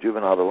bunch of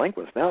juvenile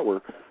delinquents. Now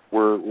we're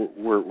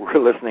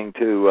listening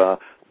to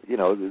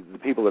the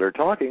people that are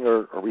talking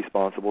are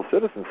responsible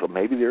citizens. So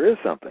maybe there is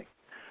something,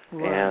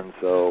 Right. And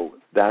so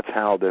that's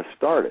how this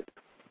started.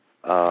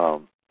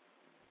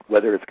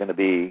 Whether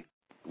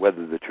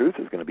the truth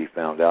is going to be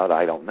found out,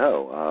 I don't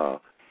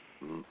know.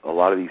 A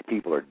lot of these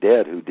people are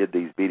dead who did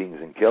these beatings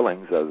and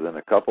killings, other than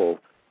a couple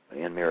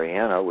in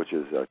Marianna, which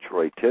is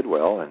Troy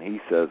Tidwell, and he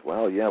says,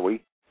 well, yeah,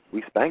 we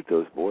we spanked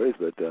those boys,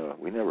 but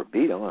we never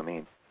beat them. I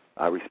mean,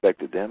 I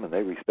respected them, and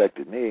they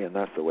respected me, and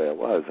that's the way it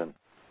was. And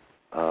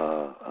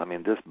I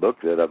mean, this book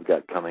that I've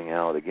got coming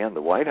out again,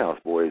 the White House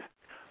Boys,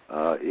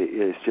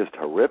 it's just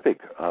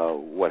horrific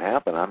what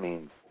happened. I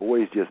mean,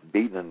 boys just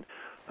beaten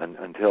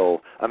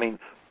until, I mean,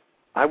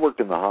 I worked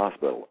in the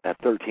hospital at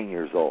 13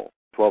 years old,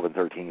 12 and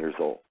 13 years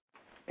old.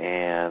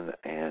 And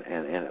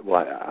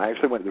well, I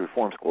actually went to the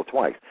reform school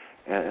twice,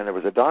 and there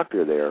was a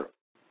doctor there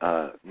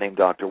named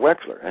Dr.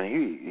 Wexler, and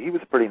he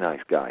was a pretty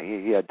nice guy.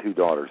 He had 2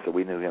 daughters, so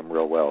we knew him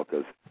real well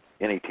because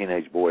any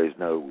teenage boys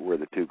know where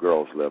the 2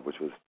 girls lived, which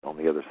was on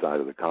the other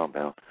side of the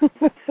compound.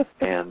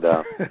 And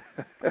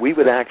we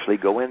would actually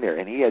go in there,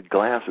 and he had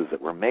glasses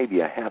that were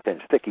maybe a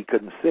half-inch thick. He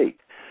couldn't see.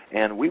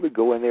 And we would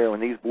go in there,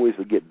 when these boys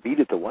would get beat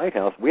at the White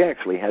House, we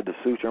actually had to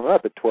suture them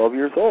up at 12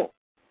 years old.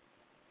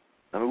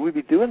 I mean, we'd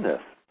be doing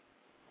this.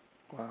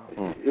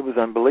 Wow. It was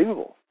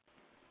unbelievable.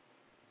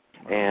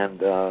 And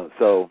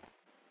so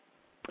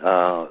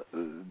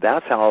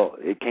that's how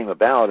it came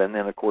about. And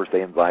then, of course,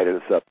 they invited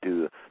us up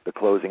to the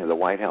closing of the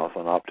White House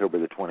on October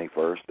the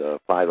 21st.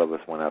 5 of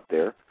us went up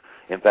there.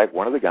 In fact,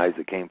 one of the guys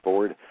that came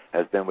forward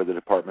has been with the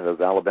Department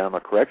of Alabama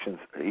Corrections.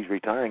 He's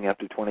retiring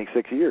after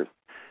 26 years.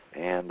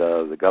 And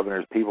the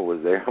governor's people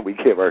was there. We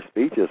gave our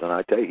speeches, and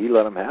I tell you, he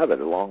let them have it,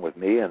 along with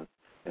me and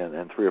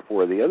 3 or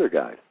 4 of the other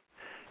guys.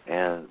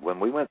 And when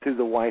we went through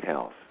the White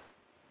House,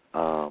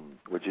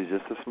 which is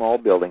just a small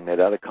building made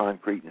out of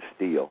concrete and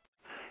steel,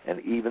 and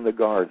even the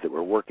guards that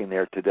were working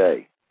there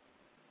today,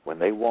 when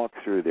they walked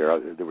through there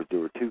were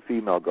 2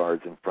 female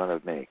guards in front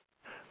of me.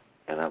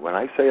 And when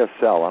I say a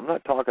cell, I'm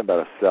not talking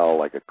about a cell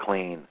like a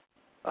clean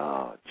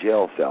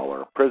jail cell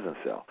or a prison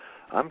cell.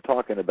 I'm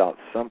talking about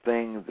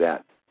something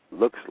that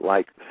looks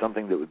like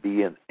something that would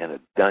be in a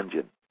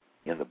dungeon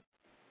in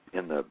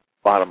the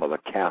bottom of a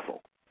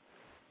castle.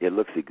 It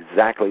looks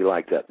exactly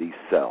like that, these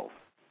cells.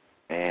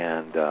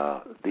 And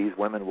these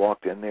women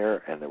walked in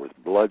there, and there was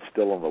blood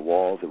still on the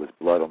walls. There was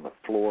blood on the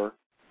floor,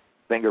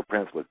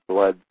 fingerprints with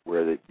blood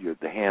where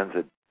the hands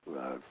had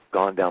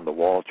gone down the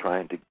wall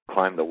trying to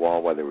climb the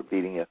wall while they were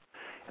beating it,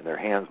 and their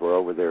hands were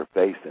over their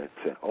face, and it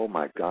said, "Oh,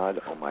 my God,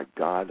 oh, my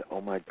God,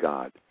 oh, my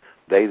God."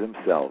 They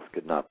themselves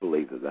could not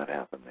believe that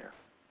happened there.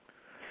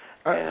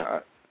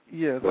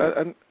 Yes,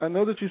 I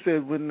know that you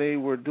said when they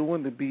were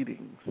doing the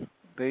beatings,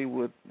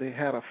 they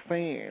had a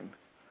fan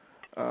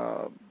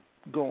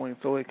going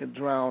so it could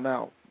drown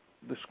out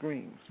the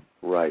screams.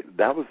 Right.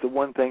 That was the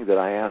one thing that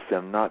I asked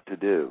them not to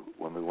do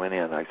when we went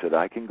in. I said,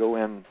 I can go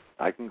in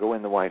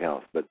the White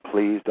House, but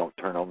please don't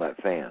turn on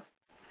that fan.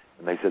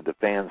 And they said the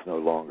fan's no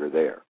longer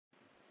there.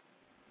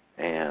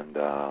 And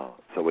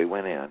so we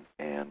went in,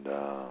 and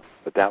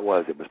but it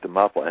was to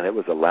muffle, and it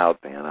was a loud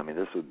fan. I mean,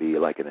 this would be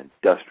like an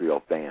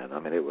industrial fan. I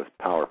mean, it was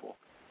powerful,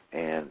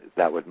 and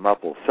that would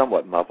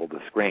somewhat muffle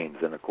the screams.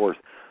 And of course,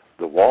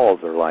 the walls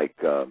are like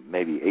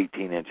maybe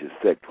 18 inches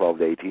thick, 12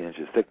 to 18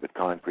 inches thick with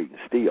concrete and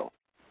steel.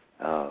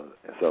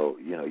 So,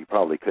 you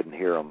probably couldn't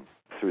hear them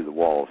through the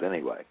walls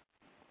anyway.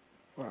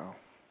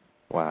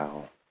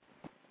 Wow.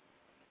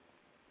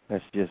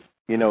 That's just,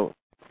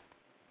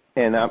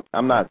 and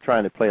I'm not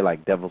trying to play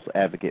like devil's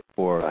advocate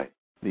for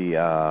the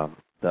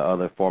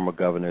other former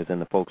governors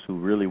and the folks who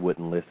really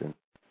wouldn't listen.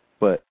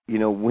 But,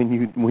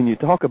 when you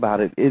talk about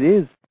it, it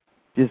is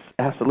just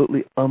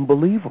absolutely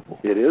unbelievable.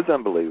 It is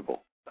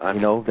unbelievable.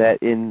 That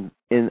in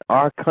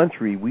our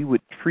country we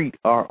would treat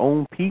our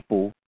own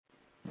people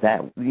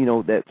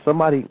that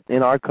somebody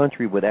in our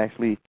country would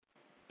actually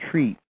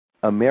treat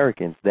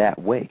Americans that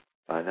way.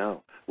 I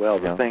know. Well,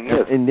 the thing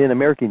is, and then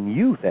American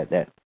youth at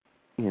that,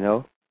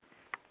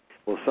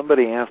 Well,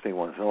 somebody asked me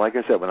once, and like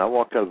I said, when I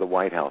walked out of the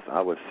White House,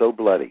 I was so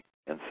bloody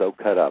and so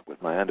cut up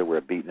with my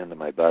underwear beaten into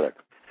my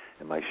buttocks,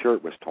 and my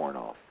shirt was torn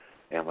off.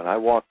 And when I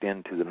walked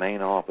into the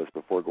main office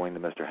before going to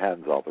Mr.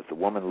 Hatton's office, the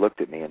woman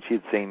looked at me, and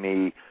she'd seen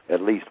me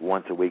at least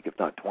once a week, if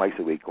not twice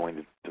a week,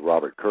 going to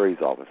Robert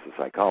Curry's office, the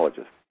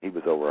psychologist. He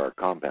was over our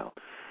compound.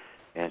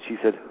 And she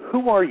said,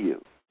 "Who are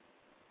you?"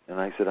 And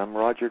I said, "I'm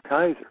Roger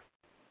Kiser."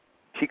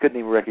 She couldn't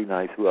even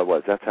recognize who I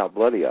was. That's how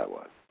bloody I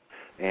was.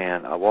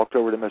 And I walked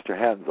over to Mr.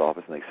 Hatton's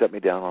office, and they set me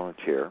down on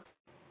a chair,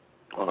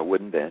 on a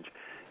wooden bench.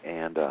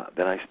 And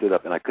then I stood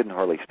up, and I couldn't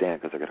hardly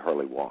stand because I could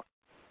hardly walk.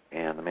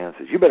 And the man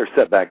says, "You better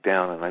sit back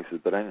down." And I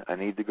said, "But I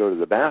need to go to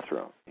the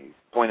bathroom." He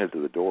pointed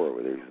to the door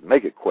over there. He said,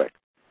 "Make it quick."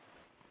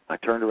 I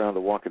turned around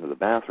to walk into the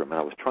bathroom, and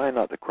I was trying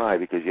not to cry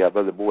because you have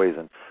other boys,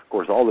 and, of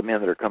course, all the men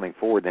that are coming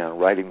forward now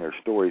writing their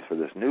stories for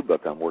this new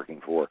book I'm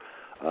working for,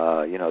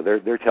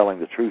 they're telling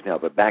the truth now.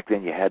 But back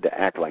then you had to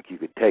act like you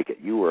could take it.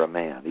 You were a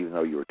man, even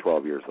though you were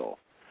 12 years old.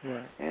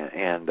 Right.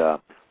 And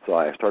so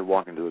I started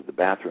walking to the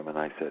bathroom, and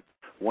I said,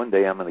 "One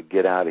day I'm going to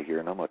get out of here,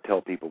 and I'm going to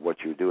tell people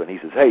what you do." And he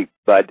says, "Hey,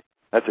 bud,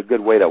 that's a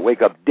good way to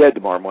wake up dead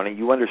tomorrow morning.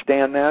 You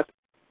understand that?"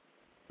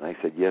 And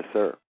I said, "Yes,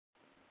 sir."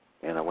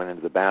 And I went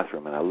into the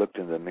bathroom, and I looked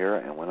in the mirror,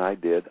 and when I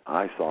did,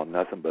 I saw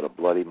nothing but a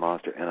bloody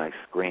monster, and I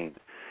screamed.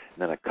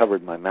 And then I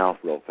covered my mouth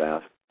real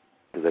fast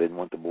because I didn't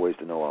want the boys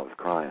to know I was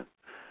crying.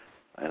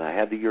 and I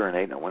had to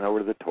urinate, and I went over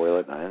to the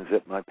toilet, and I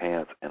unzipped my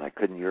pants, and I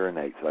couldn't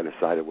urinate. So I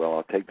decided, well,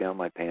 I'll take down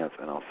my pants,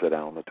 and I'll sit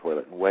down on the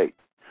toilet and wait.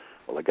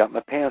 Well, I got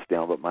my pants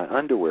down, but my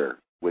underwear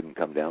wouldn't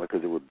come down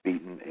because they were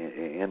beaten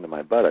into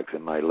my buttocks,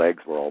 and my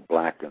legs were all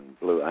black and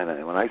blue.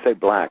 And when I say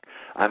black,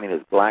 I mean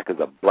as black as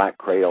a black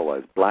Crayola,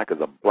 as black as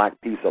a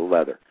black piece of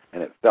leather,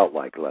 and it felt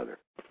like leather.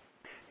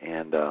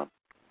 And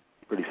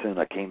pretty soon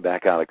I came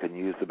back out. I couldn't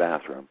use the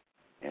bathroom,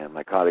 and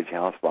my cottage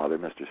house father,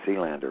 Mr.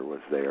 Sealander,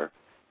 was there,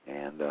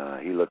 and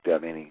he looked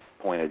at me and he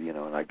pointed,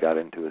 and I got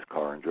into his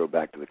car and drove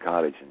back to the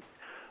cottage, and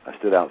I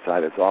stood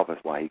outside his office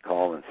while he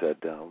called and said,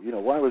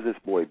 why was this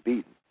boy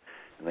beaten?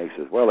 And they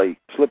says, well, he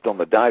slipped on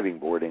the diving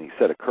board and he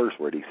said a curse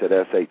word. He said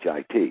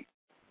S-H-I-T.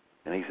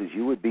 And he says,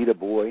 you would beat a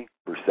boy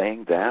for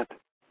saying that?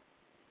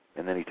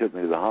 And then he took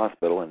me to the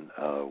hospital, and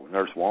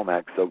Nurse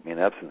Womack soaked me in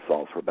Epsom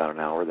salts for about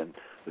an hour. Then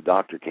the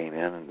doctor came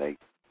in, and they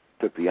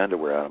took the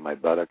underwear out of my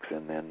buttocks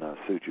and then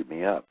sutured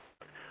me up.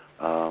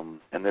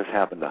 And this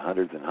happened to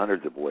hundreds and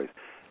hundreds of boys.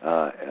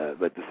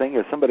 But the thing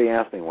is, somebody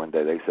asked me one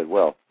day, they said,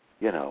 well,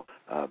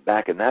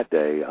 back in that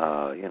day,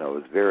 it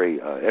was very,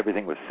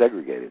 everything was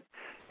segregated.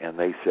 And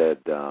they said,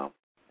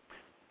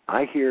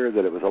 I hear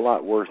that it was a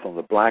lot worse on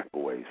the black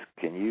boys.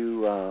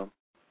 Do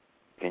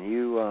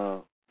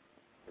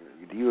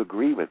you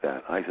agree with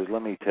that? I says,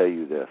 let me tell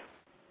you this.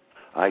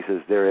 I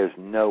says, there is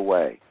no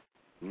way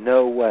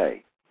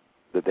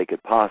that they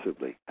could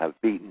possibly have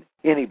beaten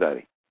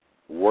anybody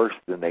worse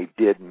than they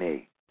did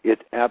me.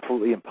 It's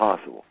absolutely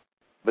impossible.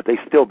 But they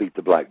still beat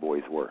the black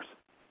boys worse.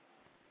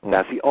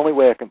 That's the only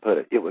way I can put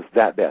it. It was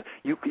that bad.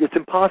 It's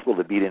impossible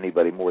to beat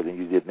anybody more than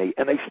you did me,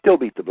 and they still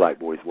beat the black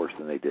boys worse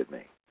than they did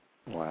me.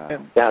 Wow.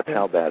 That's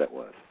how bad it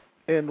was.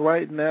 And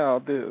right now,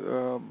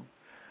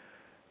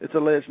 it's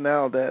alleged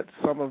now that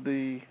some of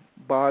the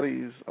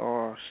bodies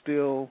are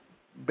still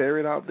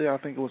buried out there. I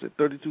think it was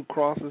 32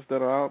 crosses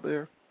that are out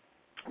there.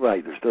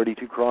 Right, there's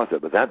 32 crosses,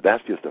 but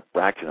that's just a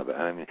fraction of it.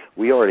 I mean,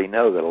 we already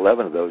know that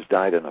 11 of those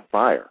died in a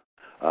fire.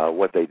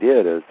 What they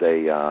did is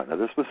now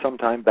this was some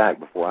time back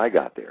before I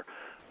got there,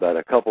 but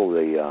a couple of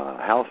the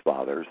house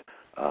fathers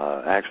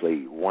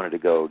actually wanted to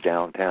go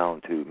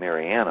downtown to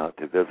Marianna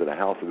to visit a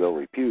house of ill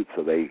repute,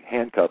 so they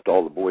handcuffed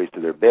all the boys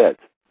to their beds.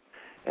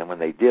 And when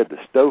they did, the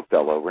stove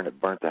fell over and it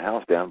burnt the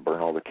house down,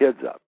 burned all the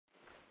kids up.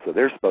 So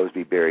they're supposed to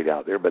be buried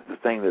out there, but the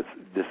thing that's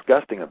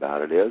disgusting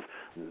about it is,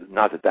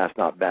 not that that's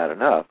not bad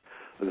enough,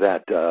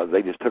 that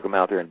they just took them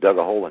out there and dug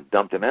a hole and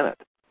dumped them in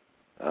it.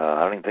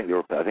 I don't even think they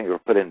were. I think they were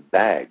put in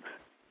bags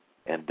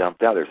and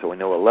dumped out there. So we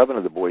know 11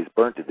 of the boys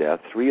burnt to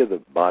death. 3 of the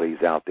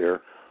bodies out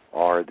there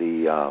are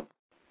 3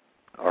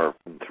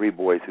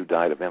 boys who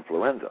died of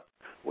influenza.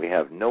 We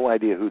have no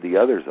idea who the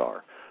others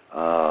are.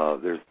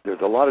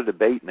 There's a lot of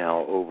debate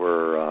now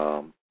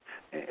over,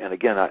 and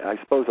again, I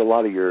suppose a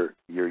lot of your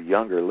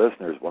younger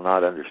listeners will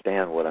not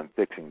understand what I'm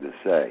fixing to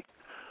say.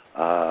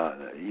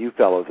 You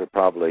fellows are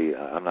probably,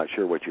 I'm not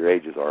sure what your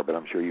ages are, but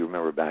I'm sure you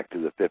remember back to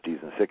the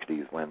 50s and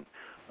 60s when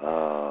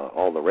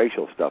all the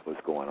racial stuff was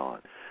going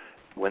on.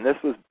 When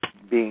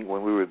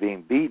we were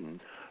being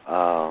beaten,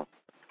 the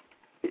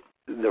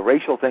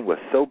racial thing was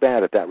so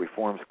bad at that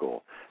reform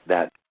school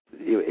that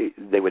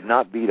they would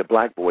not beat a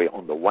black boy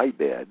on the white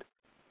bed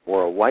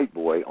or a white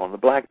boy on the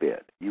black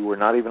bed. You were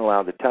not even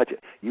allowed to touch it.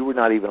 You were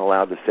not even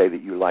allowed to say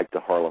that you liked the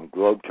Harlem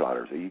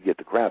Globetrotters, or you get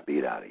the crap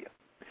beat out of you.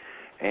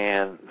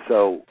 And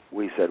so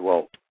we said,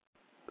 well,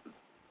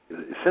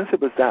 since it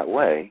was that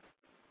way,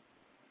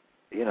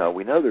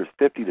 we know there's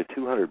 50 to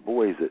 200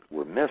 boys that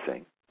were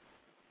missing,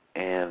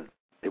 and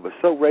it was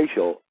so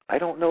racial, I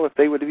don't know if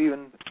they would have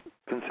even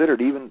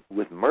considered, even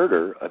with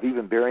murder, of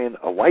even burying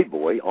a white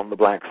boy on the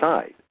black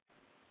side.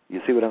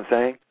 You see what I'm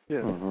saying? Yeah.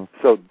 Mm-hmm.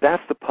 So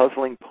that's the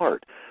puzzling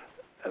part.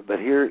 But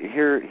here's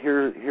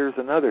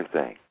another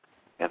thing,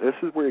 and this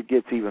is where it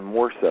gets even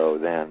more so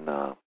than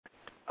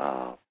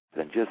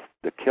just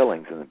the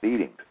killings and the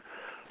beatings.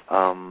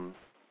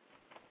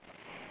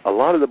 A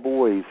lot of the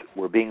boys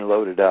were being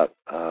loaded up.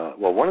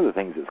 Well, one of the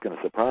things that's going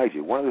to surprise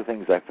you, one of the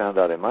things I found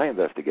out in my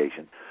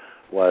investigation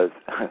was,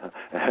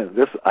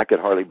 this, I could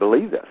hardly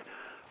believe this,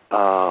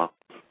 but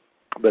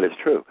it's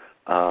true.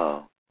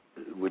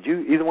 Would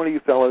you, either one of you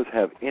fellows,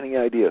 have any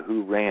idea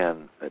who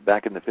ran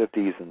back in the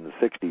 50s and the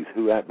 60s,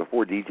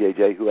 before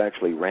DJJ, who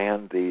actually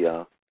ran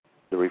the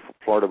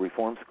Florida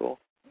Reform School?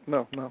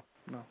 No.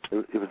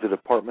 It was the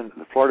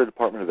Florida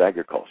Department of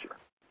Agriculture.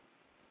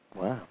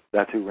 Wow.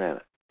 That's who ran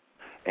it.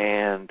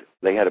 And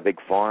they had a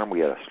big farm. We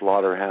had a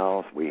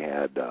slaughterhouse. We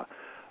had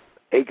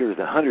acres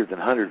and hundreds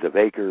of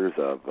acres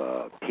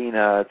of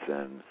peanuts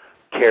and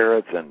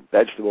carrots and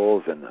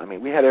vegetables, and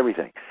we had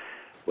everything.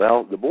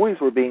 Well, the boys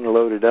were being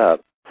loaded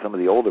up. Some of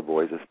the older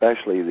boys,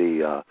 especially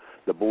the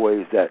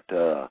boys that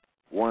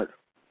weren't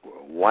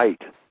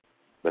white,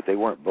 but they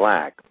weren't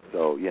black.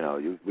 So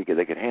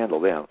they could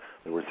handle them.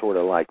 They were sort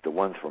of like the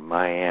ones from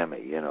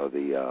Miami,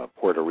 the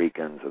Puerto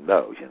Ricans and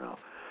those,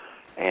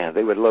 And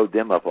they would load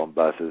them up on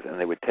buses, and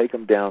they would take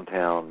them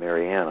downtown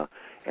Marianna.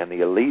 And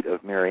the elite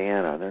of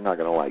Marianna, and they're not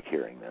going to like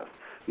hearing this,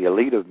 the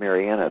elite of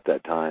Marianna at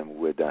that time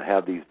would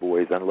have these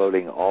boys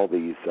unloading all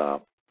these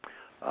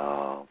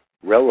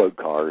railroad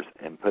cars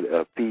and put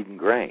feed and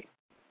grain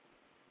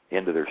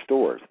into their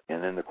stores.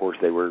 And then, of course,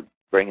 they were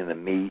bringing the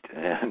meat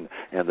and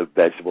the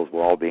vegetables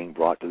were all being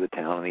brought to the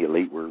town, and the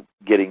elite were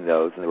getting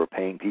those, and they were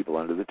paying people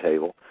under the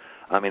table.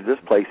 I mean, this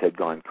place had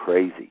gone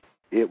crazy.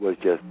 It was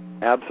just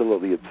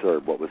absolutely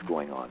absurd what was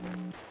going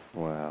on.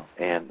 Wow.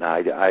 And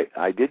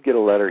I did get a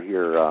letter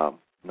here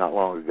not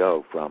long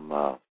ago from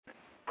a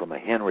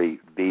Henry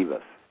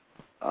Beavis.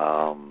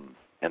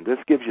 And this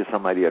gives you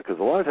some idea, because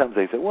a lot of times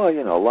they say, well,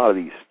 you know, a lot of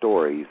these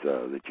stories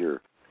that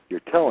you're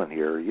telling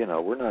here, you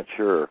know, we're not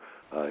sure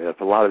if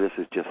a lot of this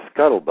is just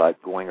scuttlebutt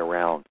going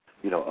around,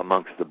 you know,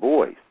 amongst the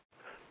boys.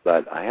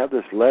 But I have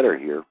this letter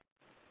here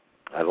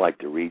I'd like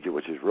to read you,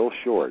 which is real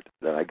short,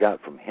 that I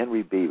got from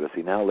Henry Beavis.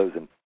 He now lives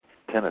in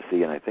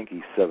Tennessee, and I think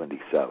he's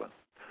 77.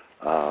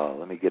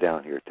 Let me get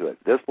down here to it.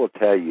 This will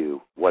tell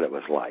you what it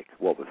was like,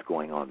 what was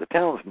going on. The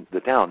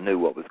town knew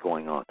what was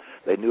going on.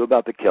 They knew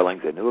about the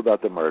killings. They knew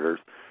about the murders.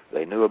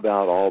 They knew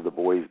about all the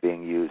boys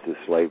being used as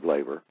slave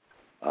labor.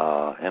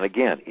 And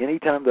again,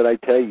 anytime that I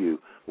tell you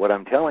what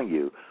I'm telling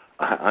you,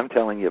 I'm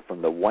telling you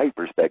from the white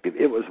perspective,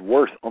 it was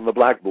worse on the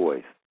black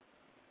boys.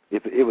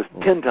 It was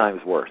 10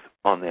 times worse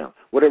on them.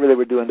 Whatever they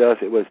were doing to us,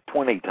 it was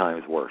 20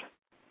 times worse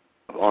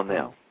on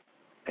them.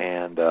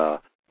 And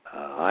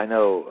I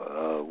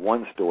know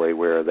one story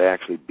where they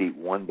actually beat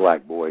one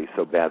black boy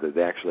so bad that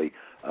they actually,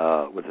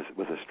 with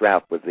a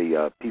strap with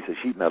the piece of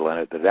sheet metal in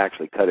it, that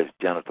actually cut his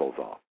genitals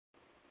off.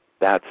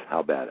 That's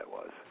how bad it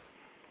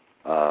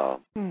was.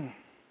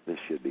 This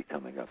should be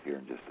coming up here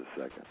in just a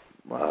second.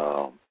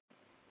 Wow.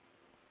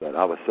 But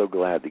I was so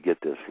glad to get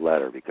this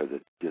letter because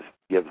it just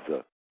gives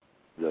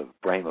the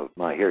frame of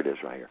my, here it is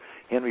right here.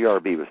 Henry R.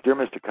 Beavis. Dear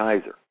Mr.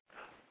 Kiser,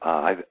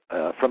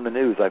 from the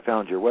news I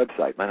found your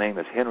website. My name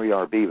is Henry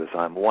R. Beavis.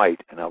 I'm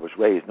white, and I was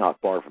raised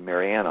not far from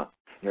Marianna,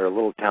 near a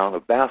little town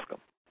of Bascom.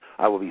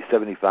 I will be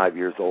 75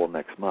 years old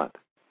next month.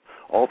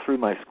 All through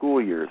my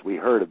school years, we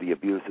heard of the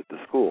abuse at the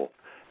school.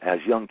 As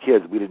young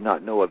kids, we did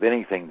not know of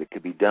anything that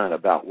could be done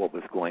about what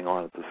was going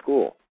on at the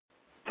school.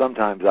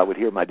 Sometimes I would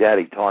hear my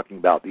daddy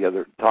talking to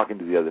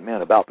the other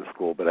men about the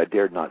school, but I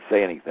dared not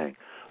say anything,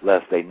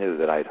 lest they knew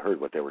that I had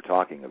heard what they were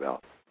talking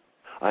about.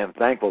 I am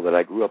thankful that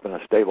I grew up in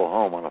a stable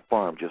home on a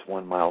farm just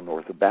 1 mile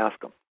north of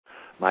Bascom.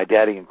 My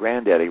daddy and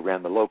granddaddy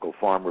ran the local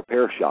farm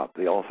repair shop.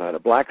 They also had a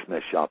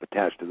blacksmith shop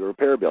attached to the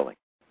repair building.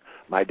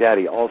 My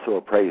daddy also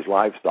appraised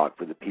livestock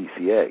for the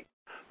PCA.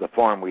 The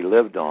farm we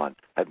lived on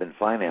had been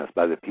financed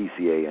by the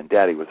PCA, and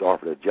Daddy was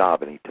offered a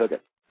job, and he took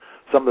it.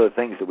 Some of the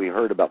things that we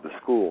heard about the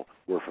school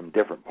were from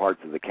different parts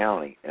of the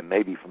county and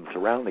maybe from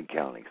surrounding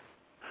counties.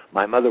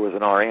 My mother was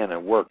an RN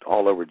and worked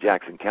all over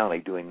Jackson County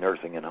doing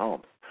nursing in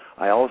homes.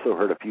 I also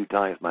heard a few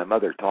times my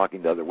mother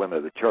talking to other women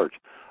of the church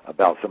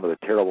about some of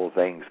the terrible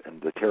things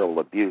and the terrible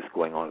abuse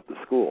going on at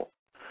the school.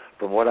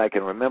 From what I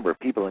can remember,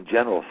 people in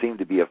general seemed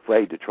to be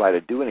afraid to try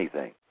to do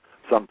anything.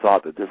 Some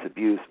thought that this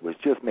abuse was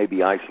just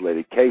maybe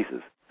isolated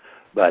cases.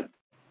 But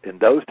in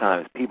those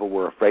times, people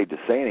were afraid to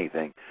say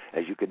anything,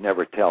 as you could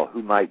never tell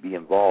who might be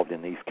involved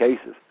in these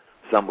cases.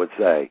 Some would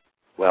say,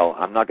 well,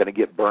 I'm not going to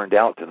get burned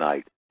out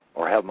tonight,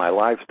 or have my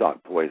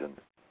livestock poisoned,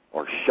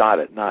 or shot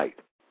at night.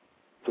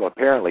 So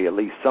apparently at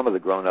least some of the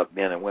grown-up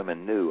men and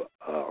women knew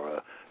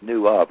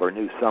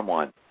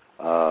someone,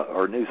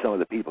 or knew some of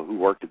the people who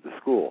worked at the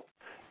school.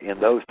 In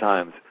those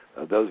times,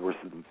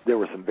 there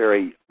were some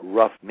very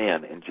rough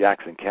men in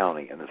Jackson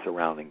County and the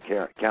surrounding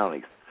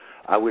counties.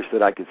 I wish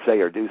that I could say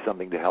or do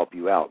something to help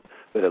you out,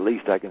 but at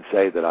least I can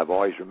say that I've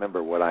always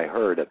remembered what I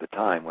heard at the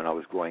time when I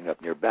was growing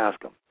up near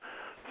Bascom.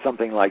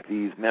 Something like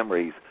these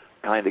memories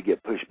kind of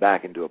get pushed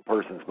back into a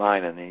person's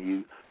mind, and then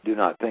you do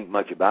not think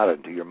much about it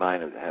until your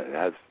mind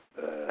has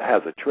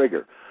a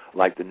trigger,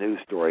 like the news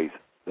stories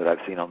that I've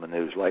seen on the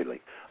news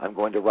lately. I'm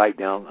going to write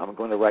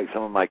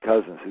some of my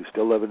cousins who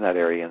still live in that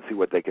area and see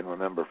what they can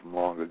remember from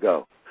long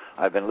ago.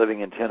 I've been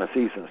living in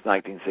Tennessee since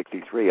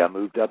 1963. I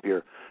moved up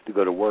here to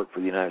go to work for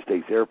the United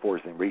States Air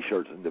Force in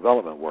research and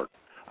development work.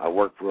 I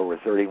worked for over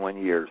 31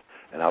 years,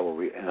 and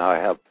I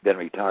have been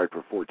retired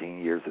for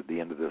 14 years at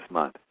the end of this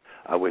month.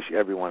 I wish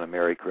everyone a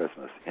Merry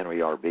Christmas.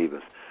 Henry R.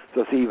 Beavis.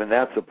 So see, even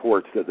that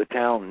supports that the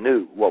town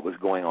knew what was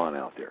going on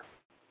out there.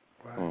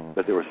 Right.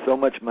 But there was so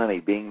much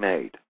money being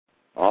made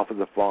off of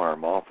the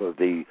farm, off of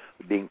the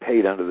being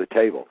paid under the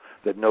table,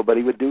 that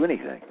nobody would do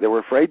anything. They were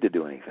afraid to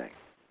do anything.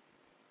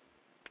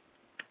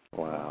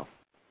 Wow.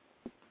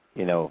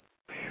 You know,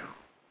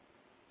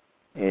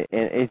 and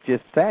it's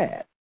just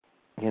sad.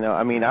 You know,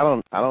 I mean, I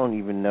don't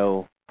even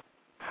know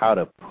how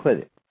to put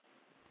it.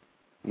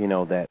 You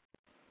know, that,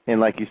 and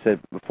like you said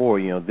before,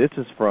 you know, this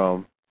is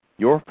from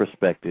your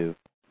perspective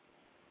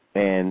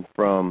and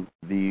from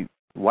the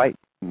white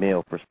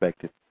male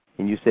perspective.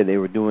 And you said they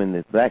were doing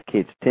the black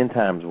kids 10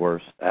 times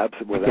worse.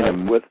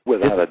 Absolutely,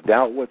 without a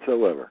doubt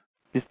whatsoever.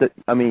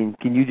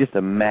 Can you just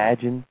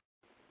imagine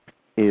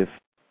if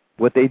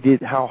what they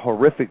did, how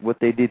horrific what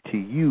they did to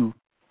you?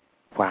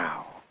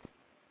 Wow.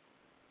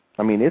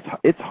 I mean,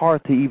 it's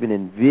hard to even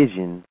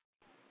envision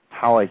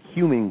how a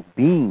human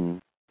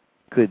being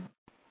could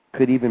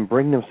even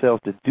bring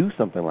themselves to do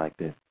something like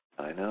this.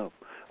 I know.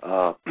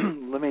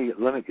 Let me,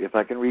 if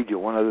I can read you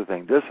one other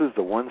thing. This is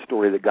the one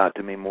story that got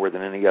to me more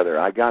than any other.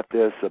 I got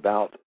this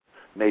about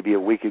maybe a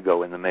week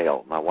ago in the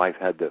mail. My wife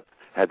had to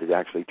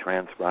actually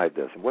transcribe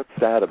this. And what's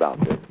sad about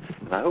this,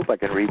 and I hope I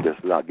can read this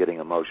without getting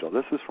emotional.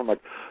 This is from a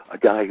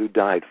guy who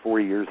died 4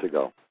 years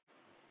ago.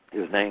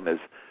 His name is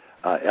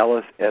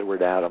Ellis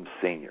Edward Adams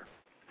Sr.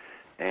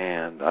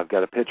 And I've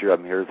got a picture of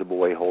him. Here's a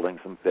boy holding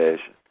some fish.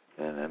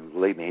 And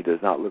believe me, he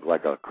does not look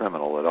like a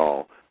criminal at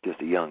all,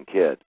 just a young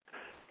kid.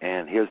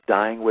 And his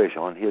dying wish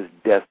on his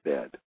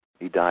deathbed,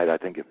 he died, I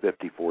think, at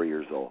 54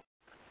 years old.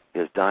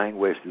 His dying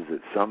wish is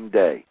that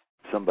someday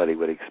somebody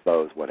would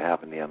expose what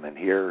happened to him. And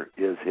here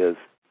is his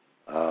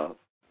the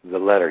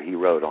letter he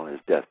wrote on his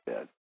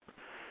deathbed.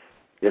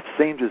 It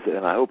seems as,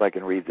 and I hope I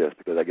can read this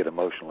because I get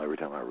emotional every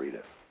time I read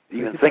it.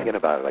 Even thinking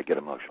about it, I get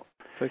emotional.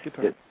 Take your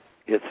time.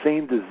 It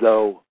seemed as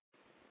though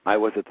I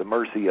was at the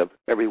mercy of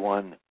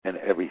everyone and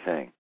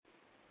everything.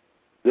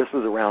 This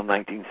was around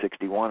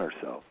 1961 or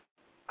so.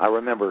 I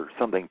remember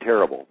something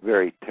terrible,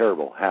 very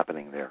terrible,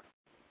 happening there.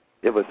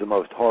 It was the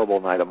most horrible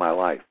night of my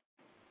life.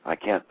 I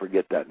can't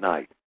forget that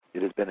night.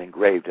 It has been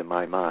engraved in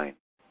my mind,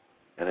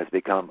 and I've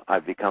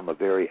become a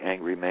very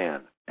angry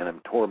man, and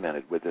am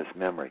tormented with this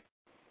memory.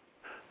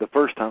 The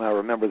first time I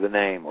remember the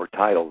name or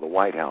title, the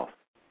White House,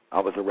 I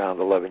was around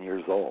 11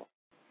 years old.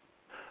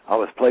 I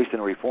was placed in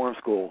a reform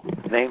school,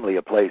 namely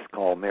a place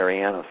called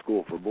Mariana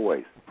School for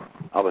Boys.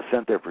 I was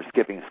sent there for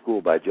skipping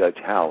school by Judge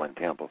Howell in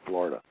Tampa,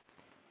 Florida.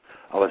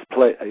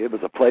 It was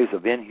a place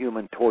of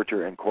inhuman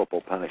torture and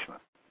corporal punishment.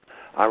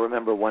 I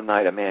remember one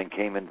night a man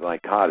came into my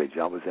cottage.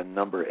 I was in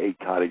number 8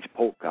 cottage,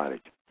 Polk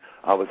Cottage.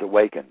 I was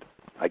awakened,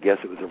 I guess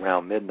it was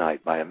around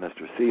midnight, by a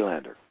Mr.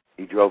 Sealander.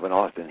 He drove an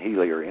Austin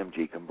Healey or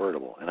MG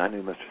convertible, and I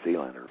knew Mr.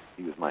 Sealander.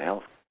 He was my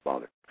house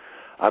father.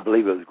 I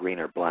believe it was green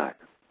or black.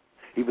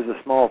 He was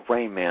a small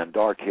frame man,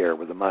 dark hair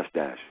with a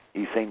mustache.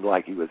 He seemed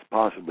like he was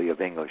possibly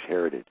of English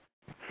heritage.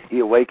 He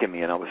awakened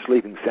me, and I was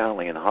sleeping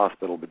soundly in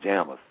hospital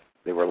pajamas.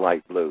 They were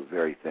light blue,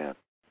 very thin.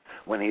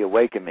 When he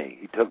awakened me,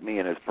 he took me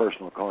in his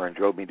personal car and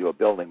drove me to a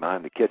building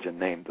behind the kitchen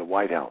named the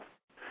White House.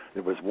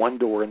 There was one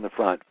door in the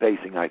front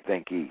facing, I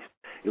think, east.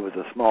 It was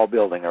a small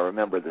building. I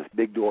remember this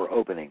big door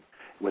opening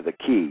with a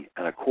key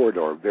and a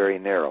corridor very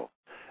narrow.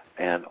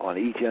 And on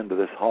each end of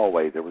this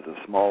hallway, there was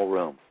a small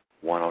room,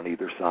 one on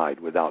either side,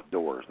 without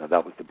doors. Now,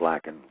 that was the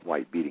black and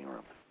white beating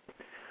room.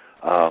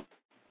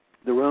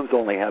 The rooms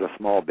only had a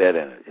small bed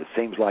in it. It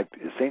seems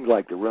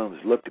like the rooms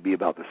looked to be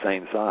about the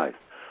same size.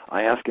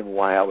 I asked him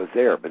why I was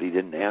there, but he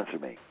didn't answer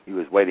me. He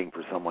was waiting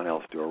for someone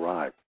else to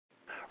arrive.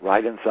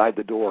 Right inside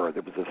the door,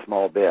 there was a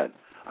small bed.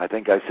 I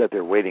think I sat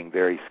there waiting,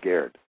 very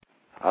scared.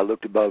 I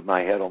looked above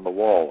my head on the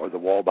wall, or the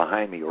wall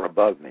behind me, or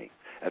above me.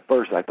 At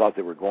first, I thought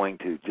they were going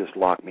to just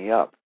lock me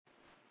up.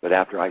 But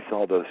after I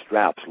saw those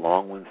straps,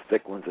 long ones,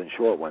 thick ones, and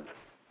short ones,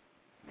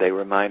 they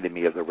reminded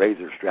me of the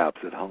razor straps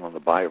that hung on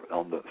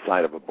the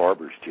side of a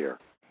barber's chair.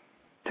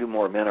 2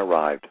 more men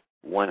arrived.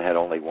 One had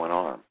only one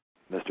arm,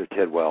 Mr.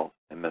 Tidwell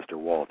and Mr.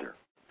 Walter.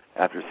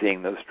 After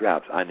seeing those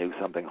straps, I knew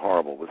something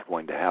horrible was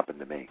going to happen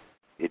to me.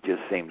 It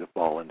just seemed to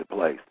fall into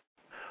place.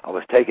 I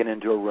was taken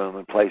into a room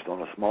and placed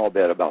on a small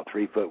bed about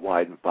 3 foot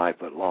wide and 5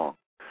 foot long.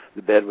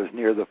 The bed was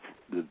near the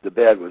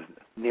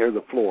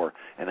floor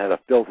and had a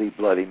filthy,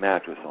 bloody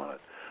mattress on it.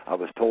 I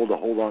was told to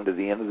hold on to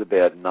the end of the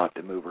bed and not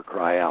to move or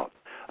cry out.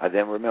 I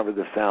then remember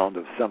the sound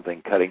of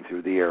something cutting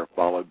through the air,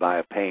 followed by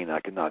a pain I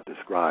could not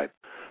describe.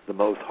 The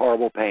most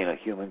horrible pain a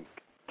human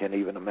can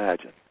even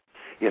imagine.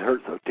 It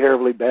hurt so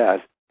terribly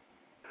bad,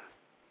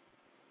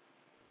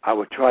 I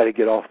would try to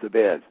get off the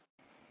bed.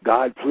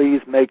 God,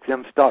 please make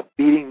them stop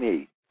beating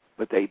me.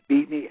 But they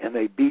beat me, and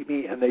they beat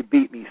me, and they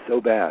beat me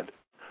so bad.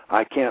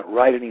 I can't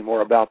write any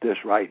more about this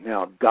right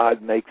now.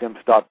 God, make them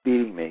stop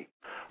beating me.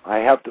 I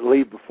have to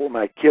leave before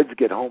my kids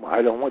get home.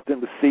 I don't want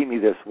them to see me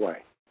this way.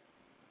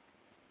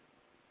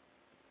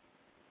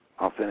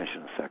 I'll finish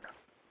in a second.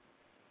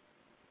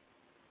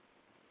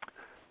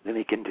 Then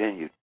he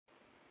continued.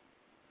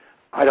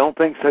 I don't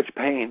think such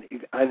pain,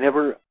 I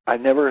never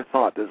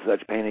thought that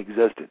such pain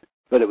existed,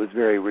 but it was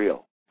very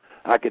real.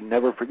 I can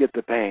never forget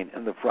the pain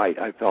and the fright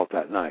I felt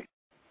that night.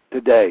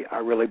 Today, I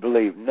really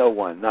believe no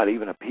one, not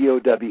even a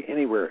POW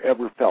anywhere,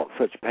 ever felt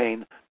such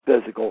pain,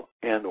 physical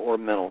and or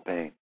mental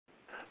pain.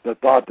 The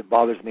thought that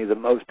bothers me the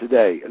most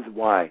today is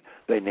why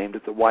they named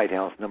it the White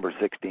House, number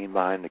 16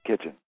 behind the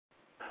kitchen.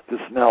 The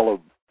smell of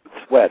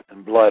sweat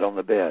and blood on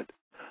the bed.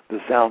 The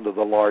sound of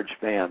the large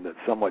fan that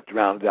somewhat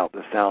drowned out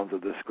the sounds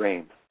of the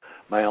screams.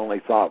 My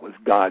only thought was,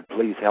 God,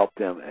 please help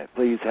them.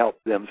 Please help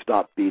them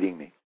stop beating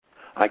me.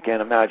 I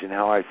can't imagine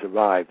how I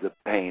survived the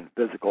pain,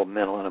 physical,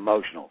 mental, and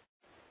emotional.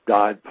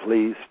 God,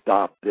 please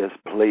stop this,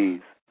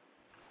 please.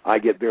 I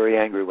get very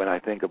angry when I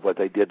think of what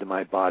they did to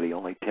my body,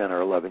 only 10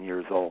 or 11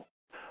 years old.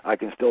 I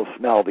can still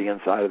smell the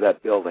inside of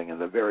that building and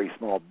the very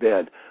small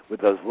bed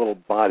with those little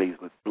bodies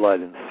with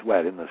blood and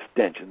sweat and the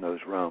stench in those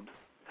rooms.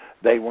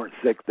 They weren't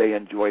sick. They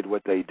enjoyed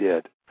what they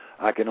did.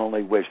 I can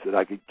only wish that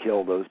I could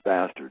kill those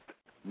bastards.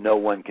 No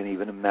one can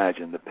even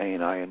imagine the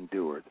pain I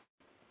endured.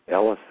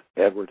 Ellis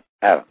Edward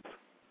Adams.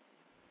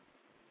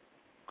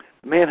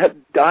 The man had to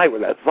die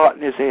with that thought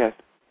in his head.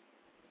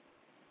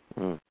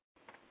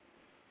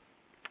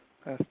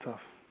 That's tough.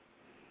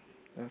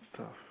 That's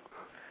tough.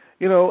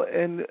 You know,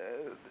 and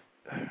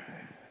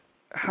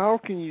how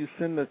can you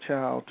send a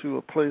child to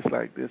a place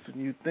like this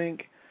and you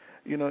think,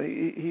 you know,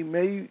 he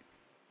may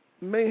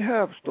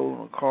have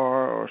stolen a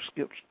car or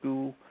skipped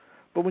school,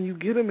 but when you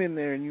get him in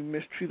there and you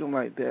mistreat him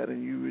like that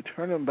and you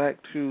return him back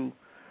to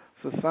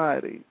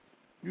society,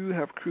 you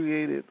have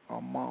created a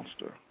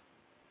monster.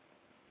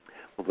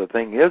 Well, the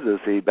thing is,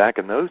 see, back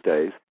in those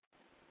days,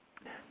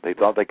 they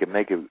thought they could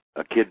make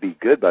a kid be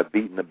good by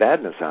beating the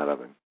badness out of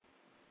him.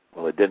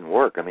 Well, it didn't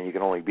work. I mean, you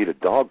can only beat a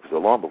dog for so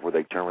long before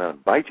they turn around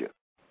and bite you.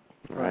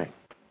 Right.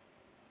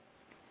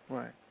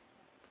 Right.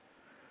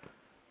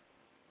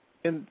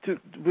 And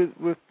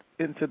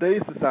in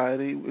today's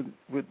society,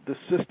 with the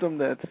system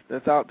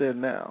that's out there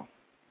now,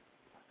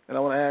 and I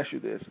want to ask you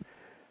this: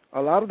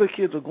 a lot of the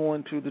kids are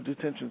going to the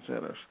detention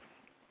centers.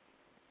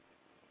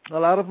 A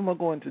lot of them are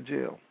going to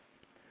jail.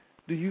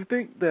 Do you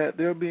think that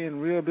they're being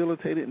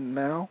rehabilitated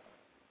now,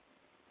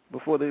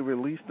 before they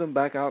release them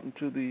back out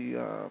into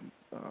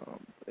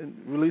and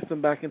release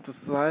them back into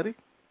society?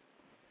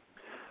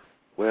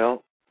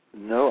 Well,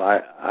 no,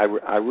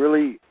 I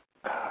really,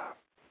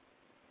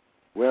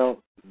 well,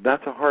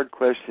 that's a hard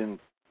question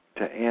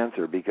to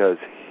answer, because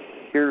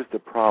here's the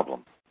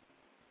problem.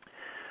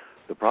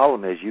 The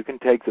problem is you can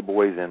take the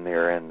boys in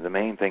there, and the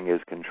main thing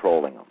is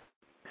controlling them.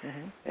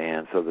 Mm-hmm.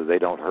 And so that they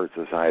don't hurt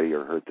society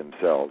or hurt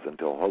themselves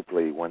until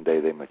hopefully one day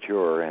they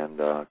mature and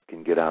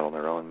can get out on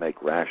their own and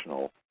make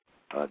rational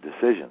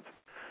decisions.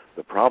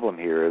 The problem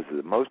here is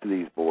that most of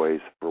these boys,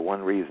 for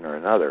one reason or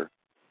another,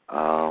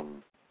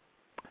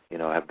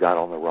 have got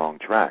on the wrong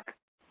track.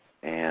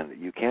 And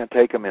you can't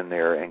take them in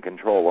there and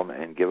control them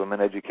and give them an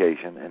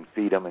education and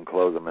feed them and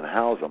clothe them and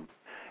house them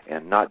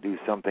and not do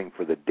something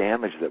for the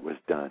damage that was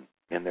done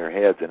in their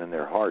heads and in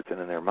their hearts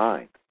and in their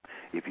mind.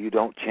 If you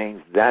don't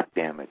change that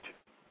damage,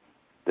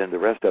 then the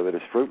rest of it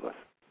is fruitless.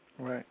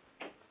 Right.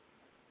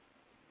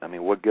 I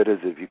mean, what good is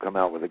it if you come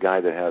out with a guy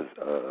that has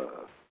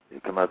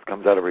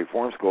comes out of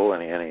reform school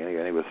and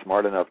he was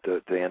smart enough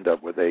to end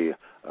up with a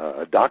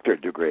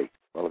doctorate degree?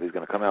 Well, if he's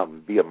going to come out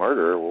and be a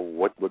murderer, well,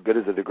 what good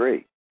is a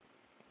degree?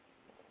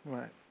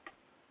 Right.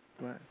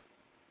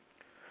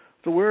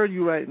 So where are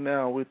you right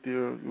now with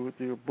your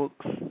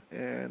books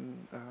and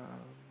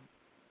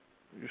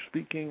your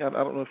speaking? I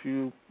don't know if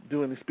you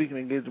do any speaking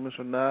engagements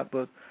or not,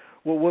 but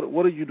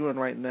what are you doing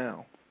right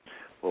now?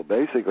 Well,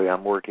 basically,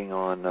 I'm working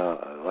on,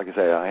 like I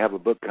say, I have a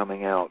book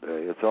coming out.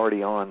 It's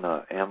already on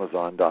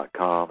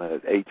Amazon.com and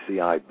at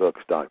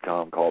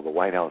HCIBooks.com called The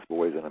White House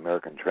Boys and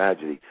American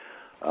Tragedy.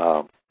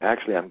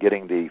 Actually, I'm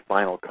getting the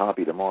final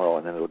copy tomorrow,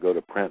 and then it'll go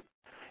to print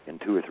in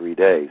 2 or 3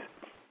 days.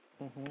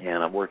 Mm-hmm.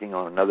 And I'm working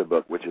on another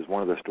book, which is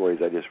one of the stories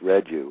I just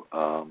read you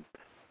from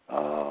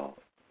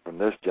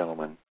this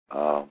gentleman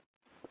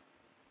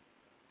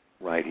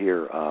right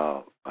here.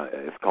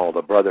 It's called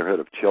A Brotherhood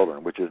of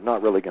Children, which is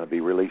not really going to be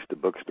released to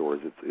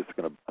bookstores. It's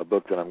a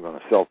book that I'm going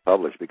to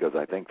self-publish, because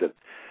I think that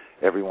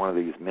every one of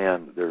these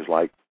men, there's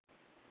like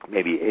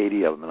maybe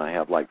 80 of them, and I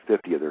have like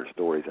 50 of their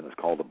stories, and it's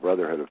called A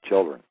Brotherhood of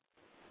Children.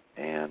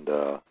 And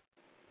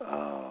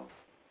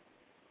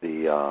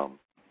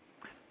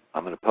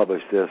I'm going to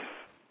publish this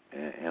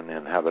and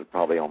then have it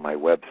probably on my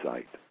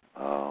website.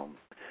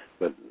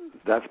 But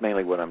that's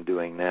mainly what I'm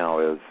doing now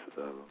is,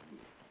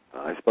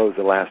 I suppose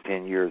the last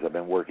 10 years I've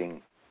been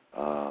working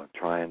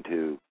trying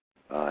to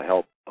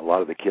help a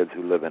lot of the kids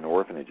who live in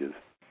orphanages,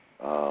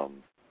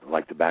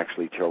 like the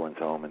Baxley Children's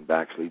Home in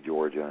Baxley,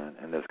 Georgia,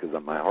 and this because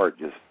my heart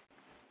just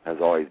has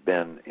always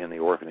been in the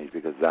orphanage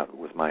because that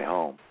was my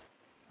home.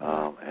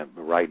 And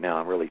right now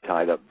I'm really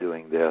tied up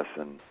doing this,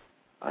 and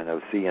I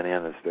know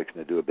CNN is fixing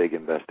to do a big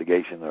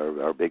investigation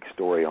or a big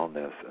story on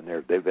this, and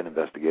they've been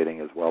investigating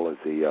as well as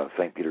the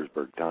St.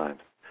 Petersburg Times.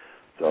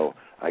 So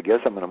I guess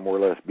I'm going to more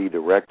or less be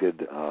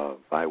directed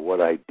by what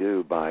I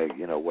do, by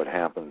what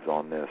happens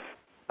on this.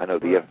 I know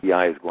the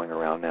FBI is going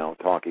around now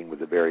talking with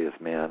the various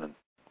men,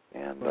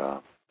 and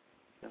so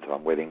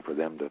I'm waiting for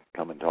them to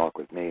come and talk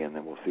with me, and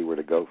then we'll see where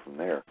to go from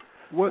there.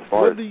 Go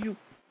ahead.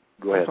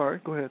 I'm sorry,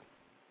 go ahead.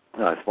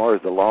 As far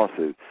as the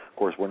lawsuit, of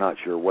course, we're not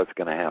sure what's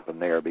going to happen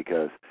there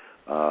because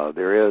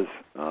there is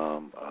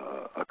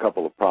a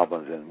couple of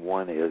problems, and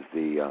one is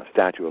the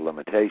statute of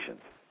limitations.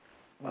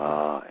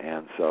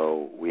 And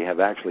so we have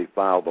actually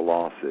filed the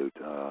lawsuit.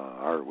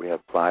 We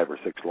have 5 or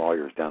 6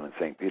 lawyers down in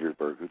St.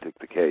 Petersburg who took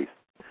the case,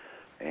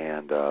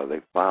 and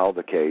they filed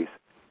the case,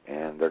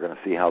 and they're going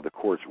to see how the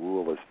courts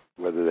rule as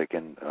whether they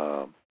can,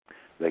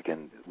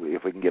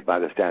 if we can get by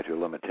the statute of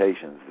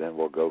limitations, then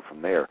we'll go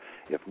from there.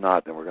 If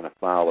not, then we're going to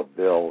file a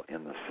bill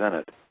in the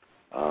Senate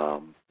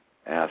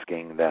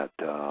asking that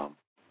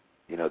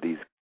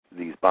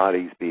these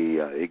bodies be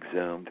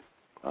exhumed.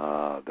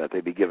 That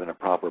they be given a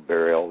proper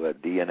burial,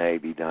 that DNA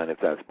be done if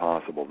that's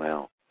possible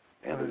now,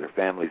 and that their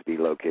families be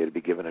located,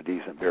 be given a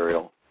decent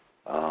burial,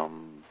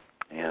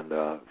 and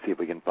see if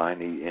we can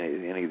find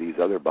any of these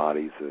other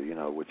bodies,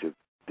 which have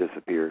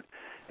disappeared.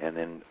 And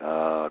then,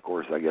 of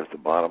course, I guess the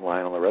bottom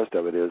line on the rest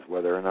of it is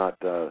whether or not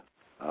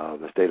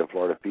the state of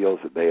Florida feels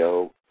that they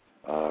owe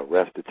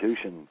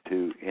restitution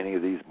to any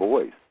of these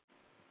boys.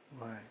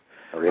 Right.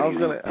 Or any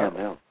of these men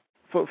now.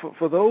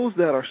 For those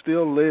that are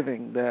still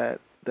living that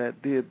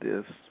did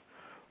this,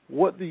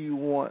 what do you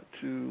want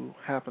to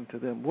happen to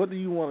them? What do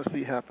you want to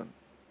see happen?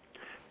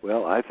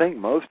 Well, I think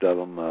most of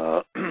them,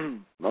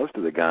 most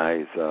of the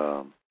guys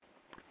are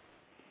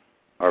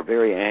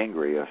very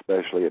angry,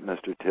 especially at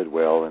Mr.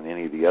 Tidwell and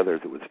any of the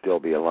others that would still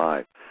be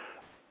alive.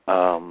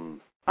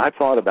 I've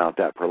thought about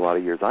that for a lot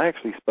of years. I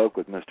actually spoke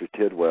with Mr.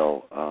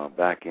 Tidwell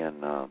back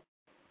in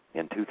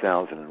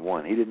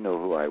 2001. He didn't know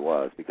who I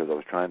was because I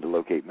was trying to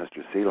locate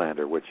Mr.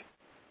 Sealander, which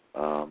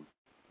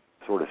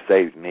sort of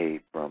saved me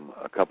from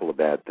a couple of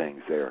bad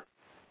things there.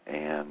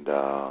 And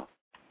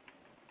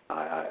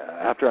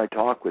after I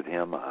talked with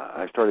him,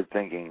 I started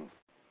thinking,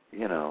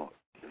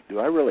 do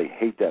I really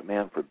hate that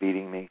man for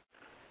beating me?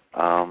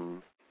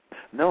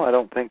 No, I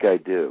don't think I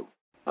do.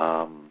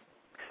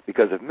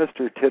 Because if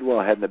Mr.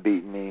 Tidwell hadn't have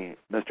beaten me,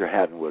 Mr.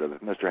 Hatton would have.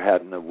 If Mr.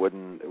 Hatton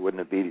wouldn't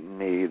have beaten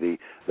me, the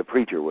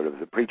preacher would have.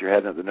 If the preacher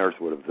hadn't have, the nurse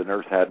would have. The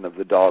nurse hadn't have,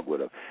 the dog would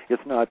have.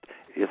 It's not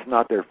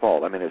their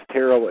fault. I mean, it's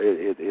terrible.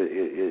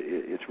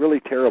 It's really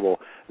terrible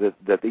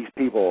that these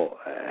people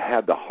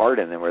had the heart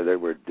in them, where they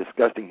were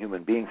disgusting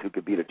human beings who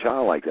could beat a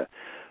child like that.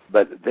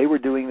 But they were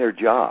doing their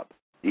job,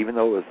 even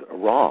though it was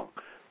wrong.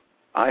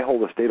 I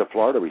hold the state of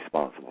Florida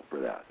responsible for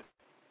that.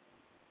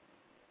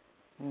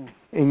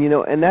 And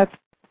and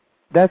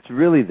that's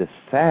really the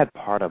sad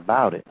part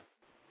about it.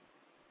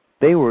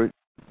 They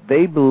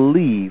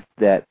believed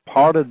that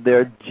part of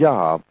their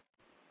job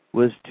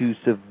was to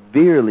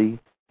severely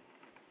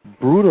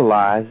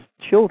brutalize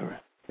children.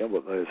 Yeah,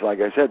 well, it's like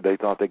I said, they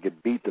thought they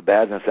could beat the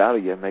badness out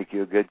of you and make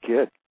you a good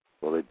kid.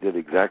 Well, they did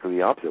exactly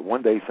the opposite.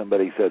 One day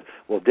somebody said,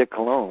 well, Dick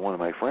Colon, one of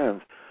my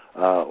friends,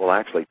 well,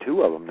 actually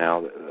two of them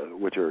now,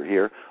 which are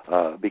here,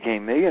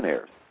 became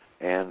millionaires.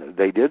 And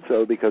they did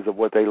so because of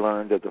what they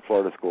learned at the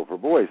Florida School for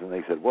Boys. And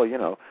they said, well,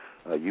 you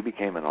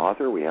became an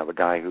author. We have a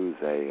guy who's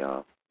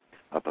a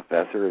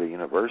professor at a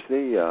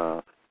university,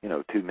 2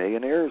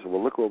 millionaires.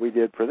 Well, look what we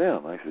did for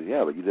them. I said,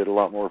 yeah, but you did a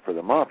lot more for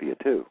the mafia,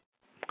 too.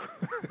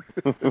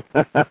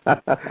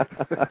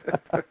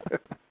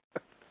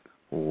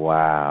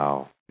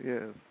 Wow.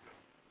 Yes.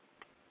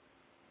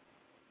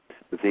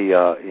 But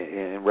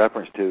in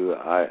reference to,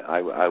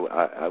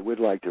 I would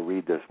like to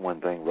read this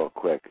one thing real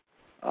quick.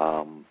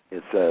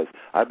 It says,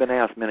 I've been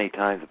asked many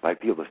times if I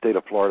feel the state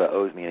of Florida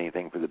owes me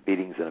anything for the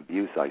beatings and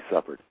abuse I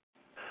suffered.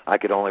 I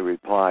could only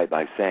reply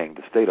by saying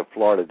the state of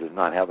Florida does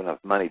not have enough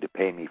money to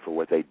pay me for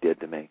what they did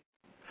to me.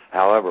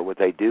 However, what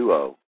they do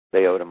owe,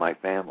 they owe to my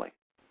family.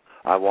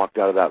 I walked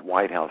out of that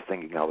White House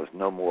thinking I was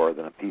no more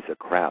than a piece of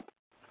crap.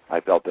 I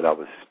felt that I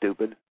was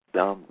stupid,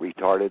 dumb,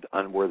 retarded,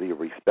 unworthy of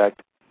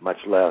respect,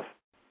 much less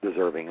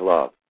deserving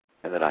love,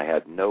 and that I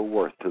had no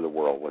worth to the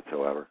world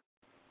whatsoever.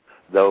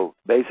 Though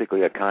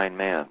basically a kind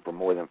man, for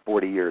more than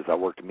 40 years I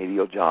worked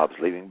menial jobs,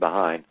 leaving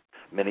behind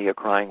many a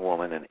crying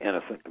woman and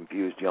innocent,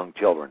 confused young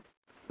children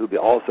who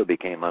also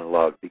became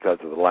unloved because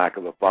of the lack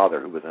of a father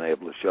who was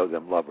unable to show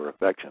them love or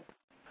affection.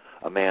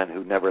 A man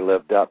who never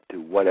lived up to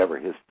whatever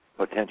his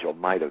potential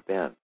might have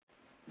been,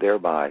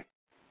 thereby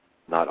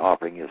not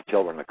offering his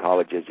children a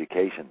college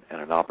education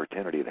and an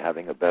opportunity of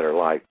having a better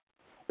life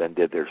than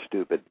did their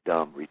stupid,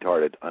 dumb,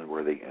 retarded,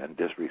 unworthy, and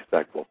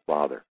disrespectful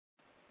father.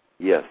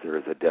 Yes, there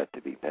is a debt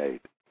to be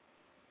paid.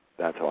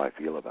 That's how I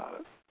feel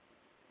about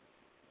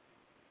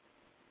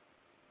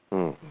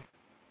it.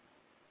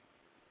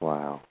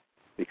 Wow.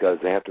 Because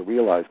they have to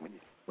realize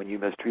when you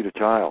mistreat a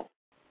child,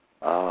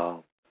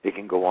 it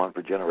can go on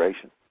for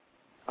generations.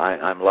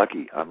 I'm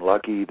lucky. I'm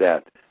lucky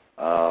that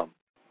the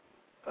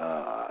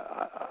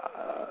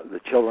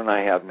children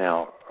I have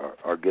now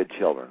are good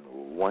children.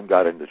 One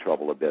got into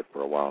trouble a bit for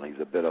a while, and he's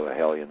a bit of a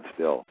hellion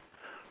still.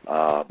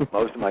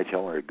 Most of my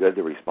children are good.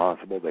 They're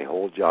responsible. They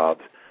hold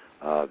jobs.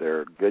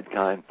 They're good,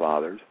 kind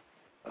fathers.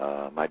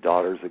 My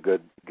daughter's a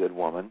good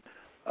woman.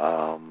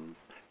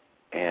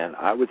 And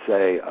I would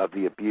say of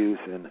the abuse,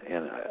 and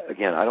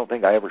again, I don't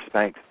think I ever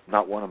spanked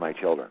not one of my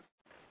children,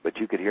 but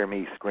you could hear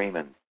me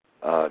screaming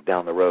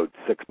down the road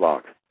 6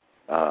 blocks.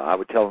 I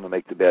would tell them to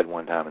make the bed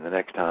one time, and the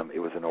next time it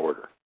was an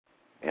order.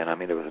 And I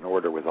mean, it was an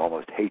order with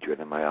almost hatred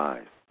in my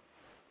eyes.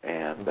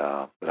 And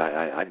but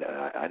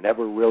I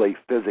never really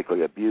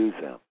physically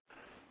abused them.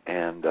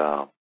 And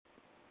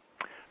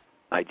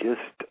I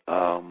just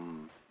I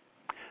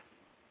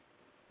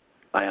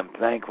am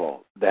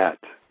thankful that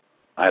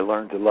I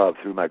learned to love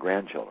through my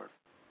grandchildren.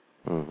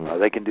 Mm-hmm.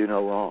 They can do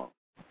no wrong.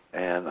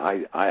 And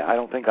I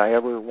don't think I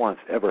ever once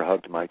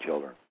hugged my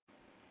children.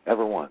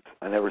 Ever once.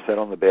 I never sat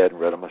on the bed and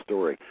read them a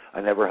story.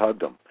 I never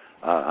hugged them.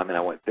 I mean,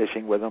 I went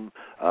fishing with them.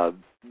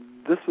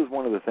 This was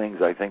one of the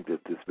things I think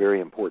that is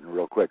very important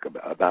real quick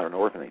about an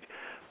orphanage.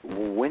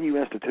 When you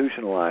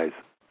institutionalize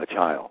a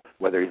child,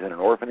 whether he's in an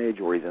orphanage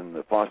or he's in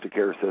the foster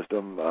care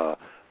system,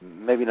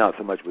 maybe not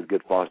so much with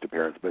good foster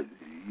parents, but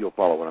you'll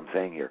follow what I'm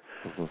saying here.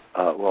 Mm-hmm.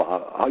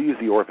 Well, I'll use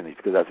the orphanage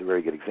because that's a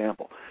very good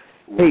example.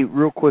 Hey,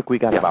 real quick, we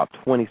got about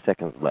 20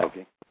 seconds left.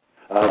 Okay.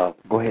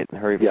 Go ahead and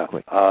hurry real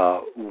quick.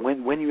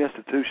 When you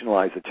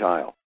institutionalize a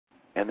child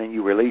and then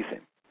you release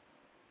him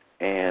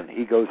and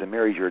he goes and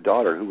marries your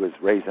daughter who was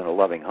raised in a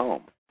loving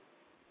home,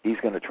 he's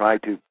going to try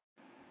to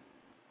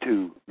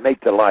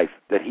make the life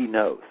that he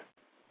knows,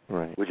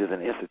 right, which is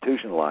an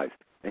institutionalized,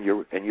 and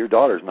your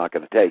daughter's not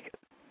going to take it.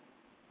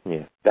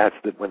 Yeah. That's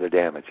when the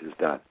damage is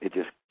done. It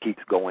just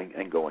keeps going,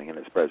 and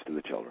it spreads to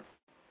the children.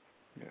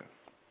 Yeah.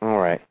 All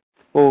right.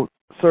 Well,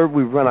 sir,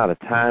 we've run out of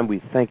time.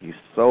 We thank you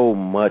so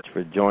much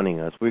for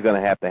joining us. We're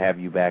going to have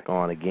you back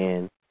on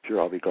again.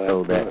 Sure, I'll be glad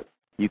so to do that it.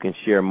 You can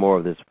share more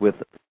of this with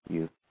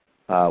you.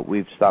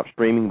 We've stopped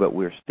streaming, but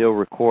we're still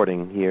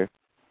recording here.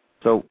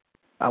 So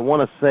I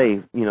want to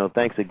say,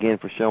 thanks again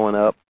for showing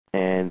up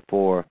and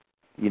for,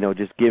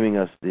 just giving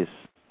us this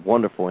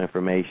wonderful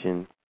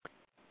information.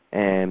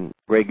 And,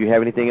 Greg, you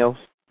have anything else?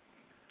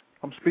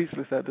 I'm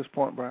speechless at this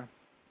point, Brian.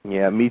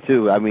 Yeah, me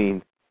too. I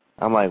mean,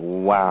 I'm like,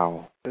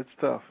 wow. It's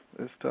tough.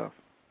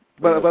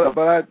 But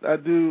I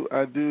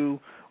do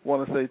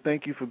want to say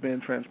thank you for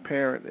being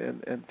transparent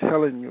and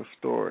telling your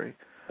story.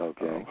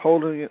 Okay.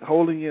 Holding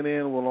it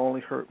in will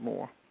only hurt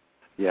more.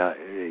 Yeah,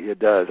 it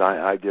does.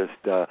 I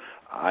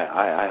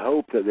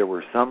hope that there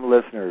were some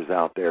listeners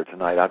out there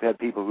tonight. I've had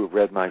people who've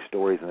read my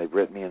stories and they've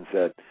written me and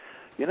said,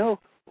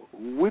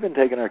 we've been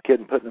taking our kid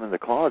and putting them in the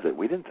closet.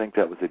 We didn't think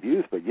that was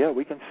abuse, but yeah,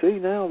 we can see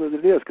now that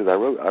it is, because I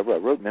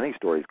wrote many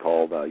stories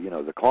called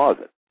The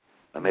Closet.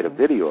 I made a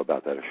video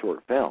about that, a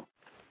short film.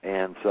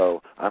 And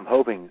so I'm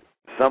hoping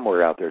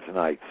somewhere out there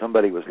tonight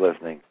somebody was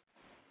listening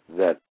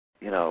that,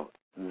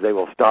 they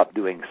will stop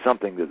doing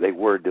something that they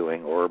were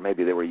doing, or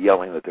maybe they were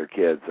yelling at their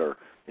kids, or,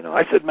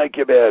 I said make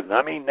your bed, and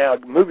I mean now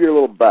move your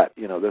little butt,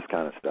 this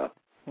kind of stuff.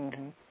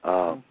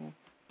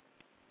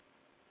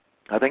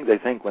 I think they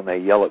think when they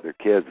yell at their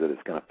kids that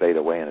it's going to fade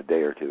away in a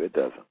day or two. It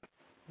doesn't.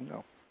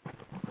 No.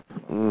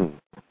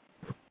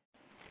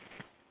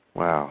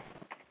 Wow.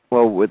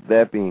 Well, with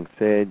that being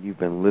said, you've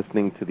been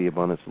listening to the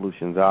Abundant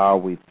Solutions Hour.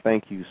 We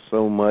thank you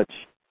so much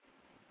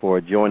for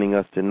joining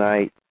us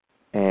tonight,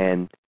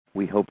 and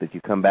we hope that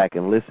you come back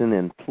and listen.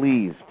 And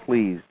please,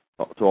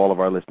 to all of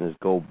our listeners,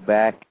 go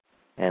back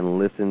and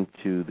listen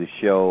to the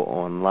show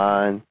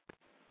online.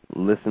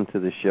 Listen to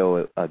the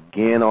show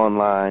again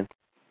online.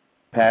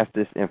 Pass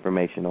this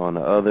information on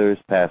to others.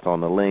 Pass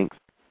on the links,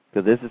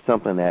 because this is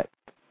something that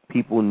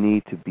people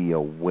need to be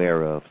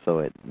aware of so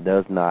it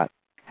does not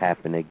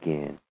happen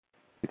again.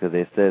 Because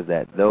it says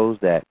that those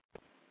that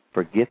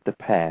forget the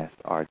past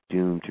are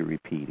doomed to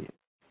repeat it.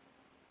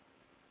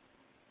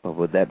 But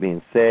with that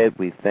being said,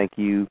 we thank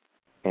you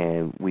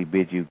and we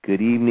bid you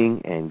good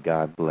evening and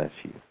God bless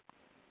you.